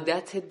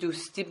سعادت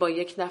دوستی با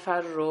یک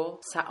نفر رو،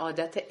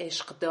 سعادت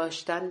عشق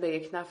داشتن به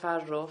یک نفر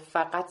رو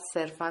فقط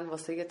صرفاً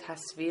واسه یه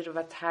تصویر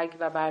و تگ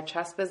و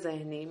برچسب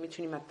ذهنی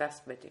میتونیم از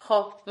دست بدیم.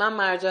 خب من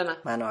مرجانم.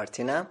 من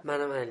آرتینم.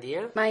 منم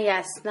علیم. من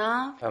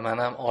یسنا. و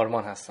منم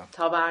آرمان هستم.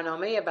 تا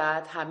برنامه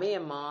بعد همه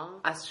ما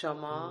از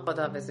شما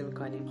خداحافظی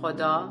میکنیم.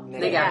 خدا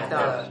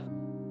نگهدار.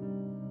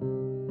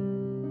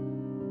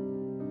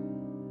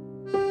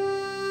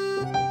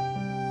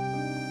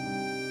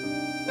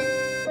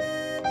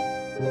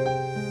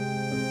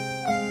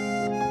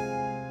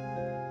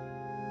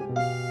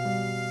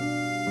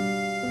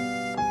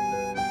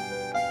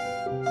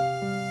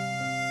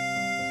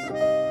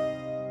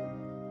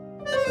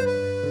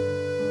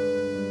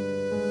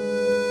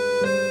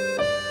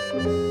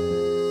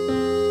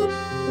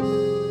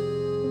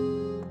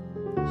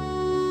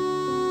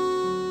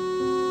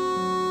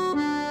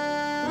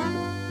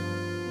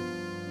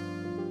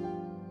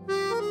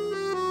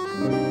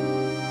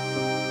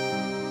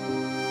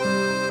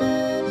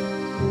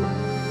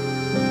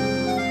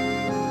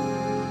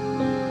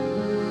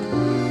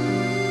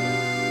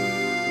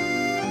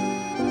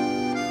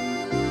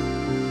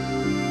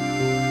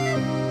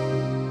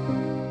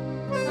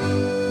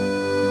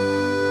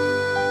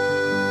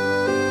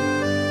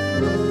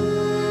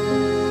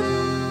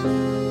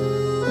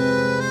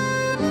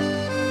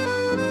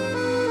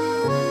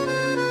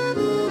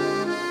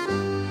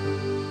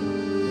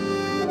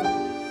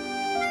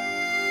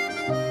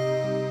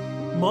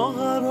 ما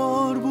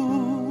قرار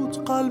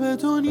بود قلب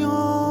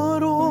دنیا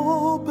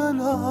رو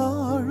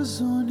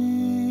بلرزونی،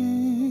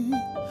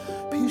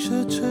 پیش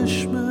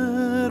چشم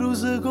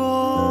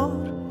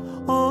روزگار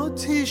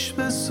آتیش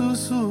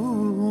بسوزونیم.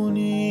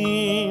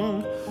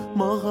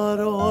 ما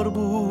قرار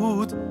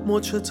بود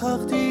مچ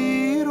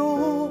تقدیر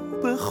رو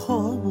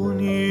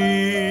بخوابونیم،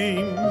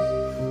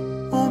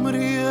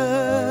 عمریه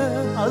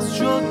از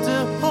جاده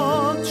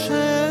ها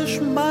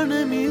چشم بر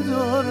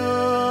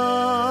نمیدارم،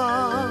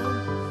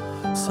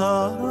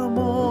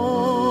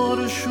 سرما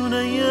رو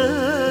شونه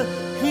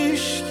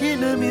هیشکی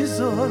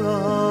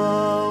نمیذارم،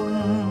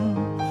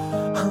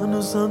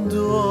 هنوز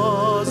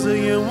اندازه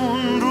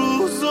اون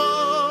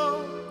روزا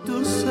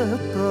دوست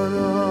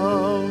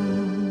دارم،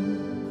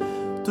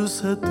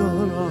 دوست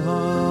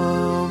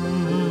دارم،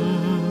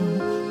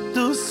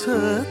 دوست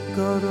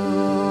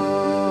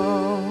دارم،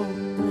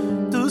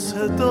 دوست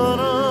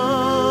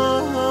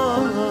دارم،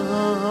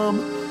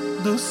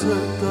 دوست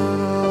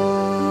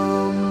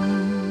دارم.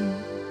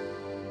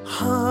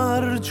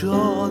 هر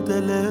جا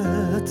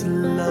دلت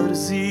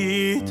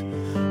لرزید،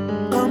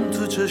 غم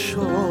تو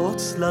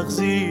چشات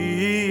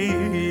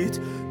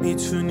لغزید،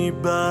 میتونی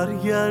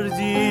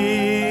برگردی،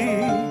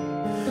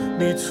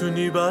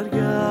 میتونی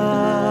برگردی.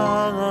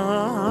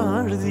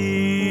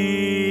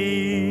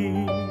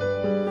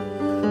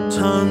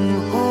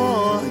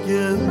 تنها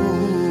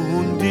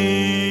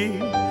موندی،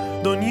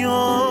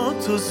 دنیا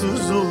تو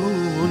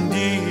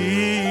سوزوندی،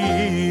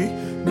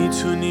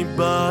 میتونی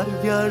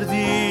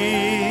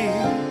برگردی،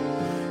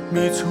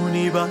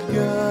 میتونی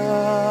برگردی.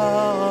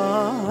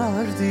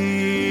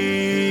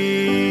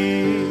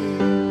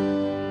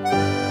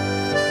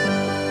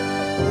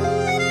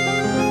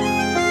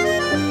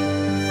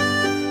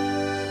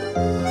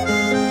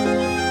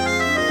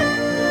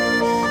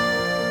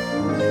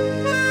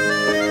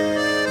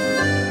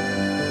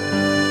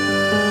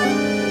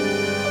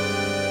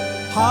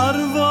 هر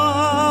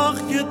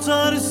وقت که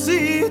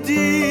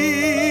ترسیدی،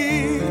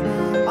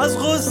 از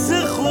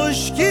غصه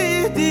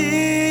خشکیدی،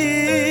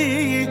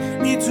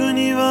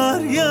 میتونی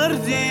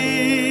برگردی،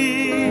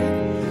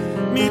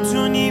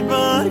 میتونی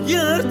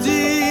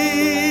برگردی.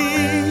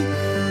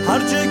 هر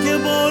جا که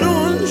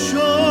بارون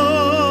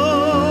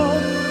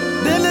شد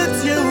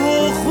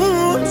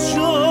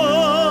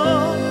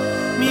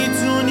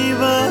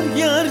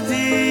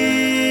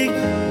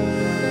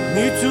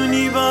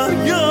میتونی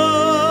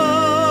برگردی.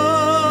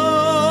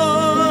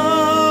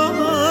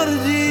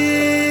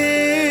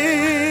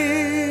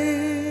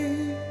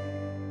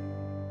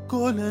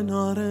 گل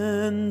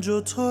نارنج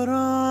و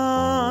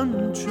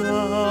ترنجم،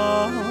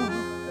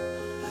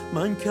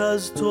 من که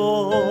از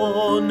تو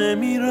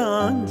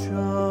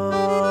نمیرنجم.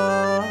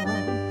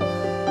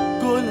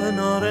 گل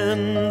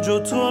نارنج و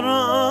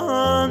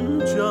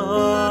ترنجم،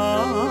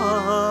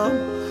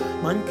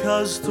 من که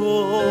از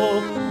تو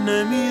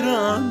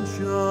نمیرنجم.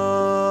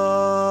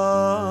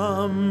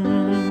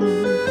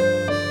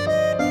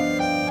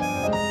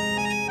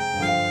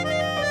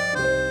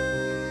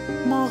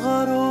 ما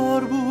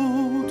قرار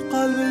بود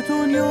قلب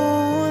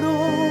دنیا رو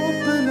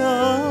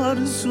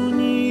بلرزونی،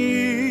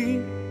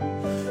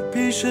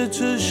 پیش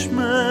چشم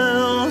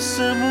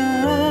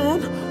آسمون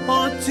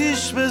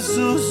آتیش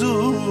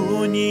بسوزونیم.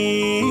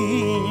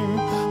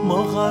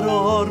 ما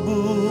قرار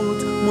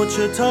بود مچ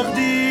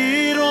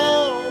تقدیر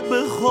رو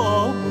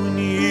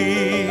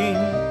بخوابونیم،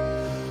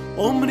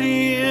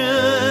 عمری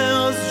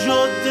از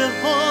جاده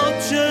ها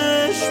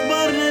چشم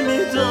بر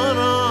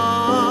نمیدارم،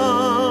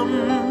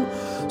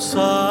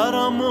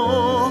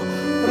 سرمو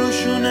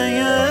روشونه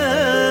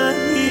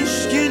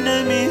هیچکی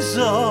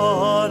نمیذارم.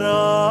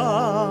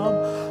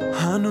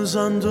 هنوز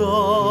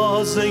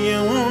اندازه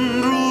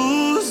اون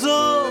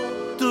روزا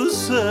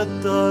دوست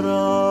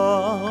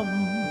دارم،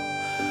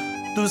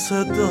 دوست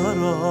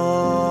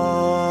دارم،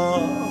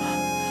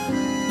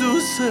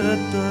 دوست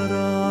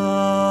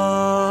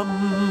دارم،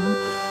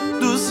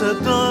 دوست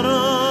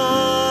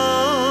دارم،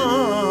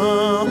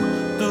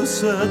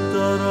 دوست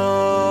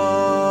دارم،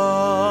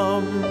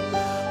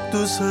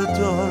 دوست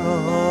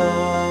دارم،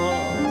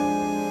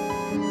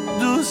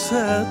 دوست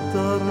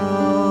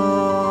دارم،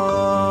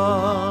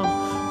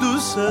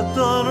 دوست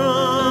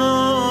دارم،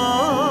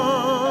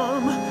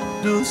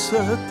 دوست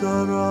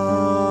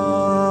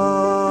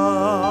دارم.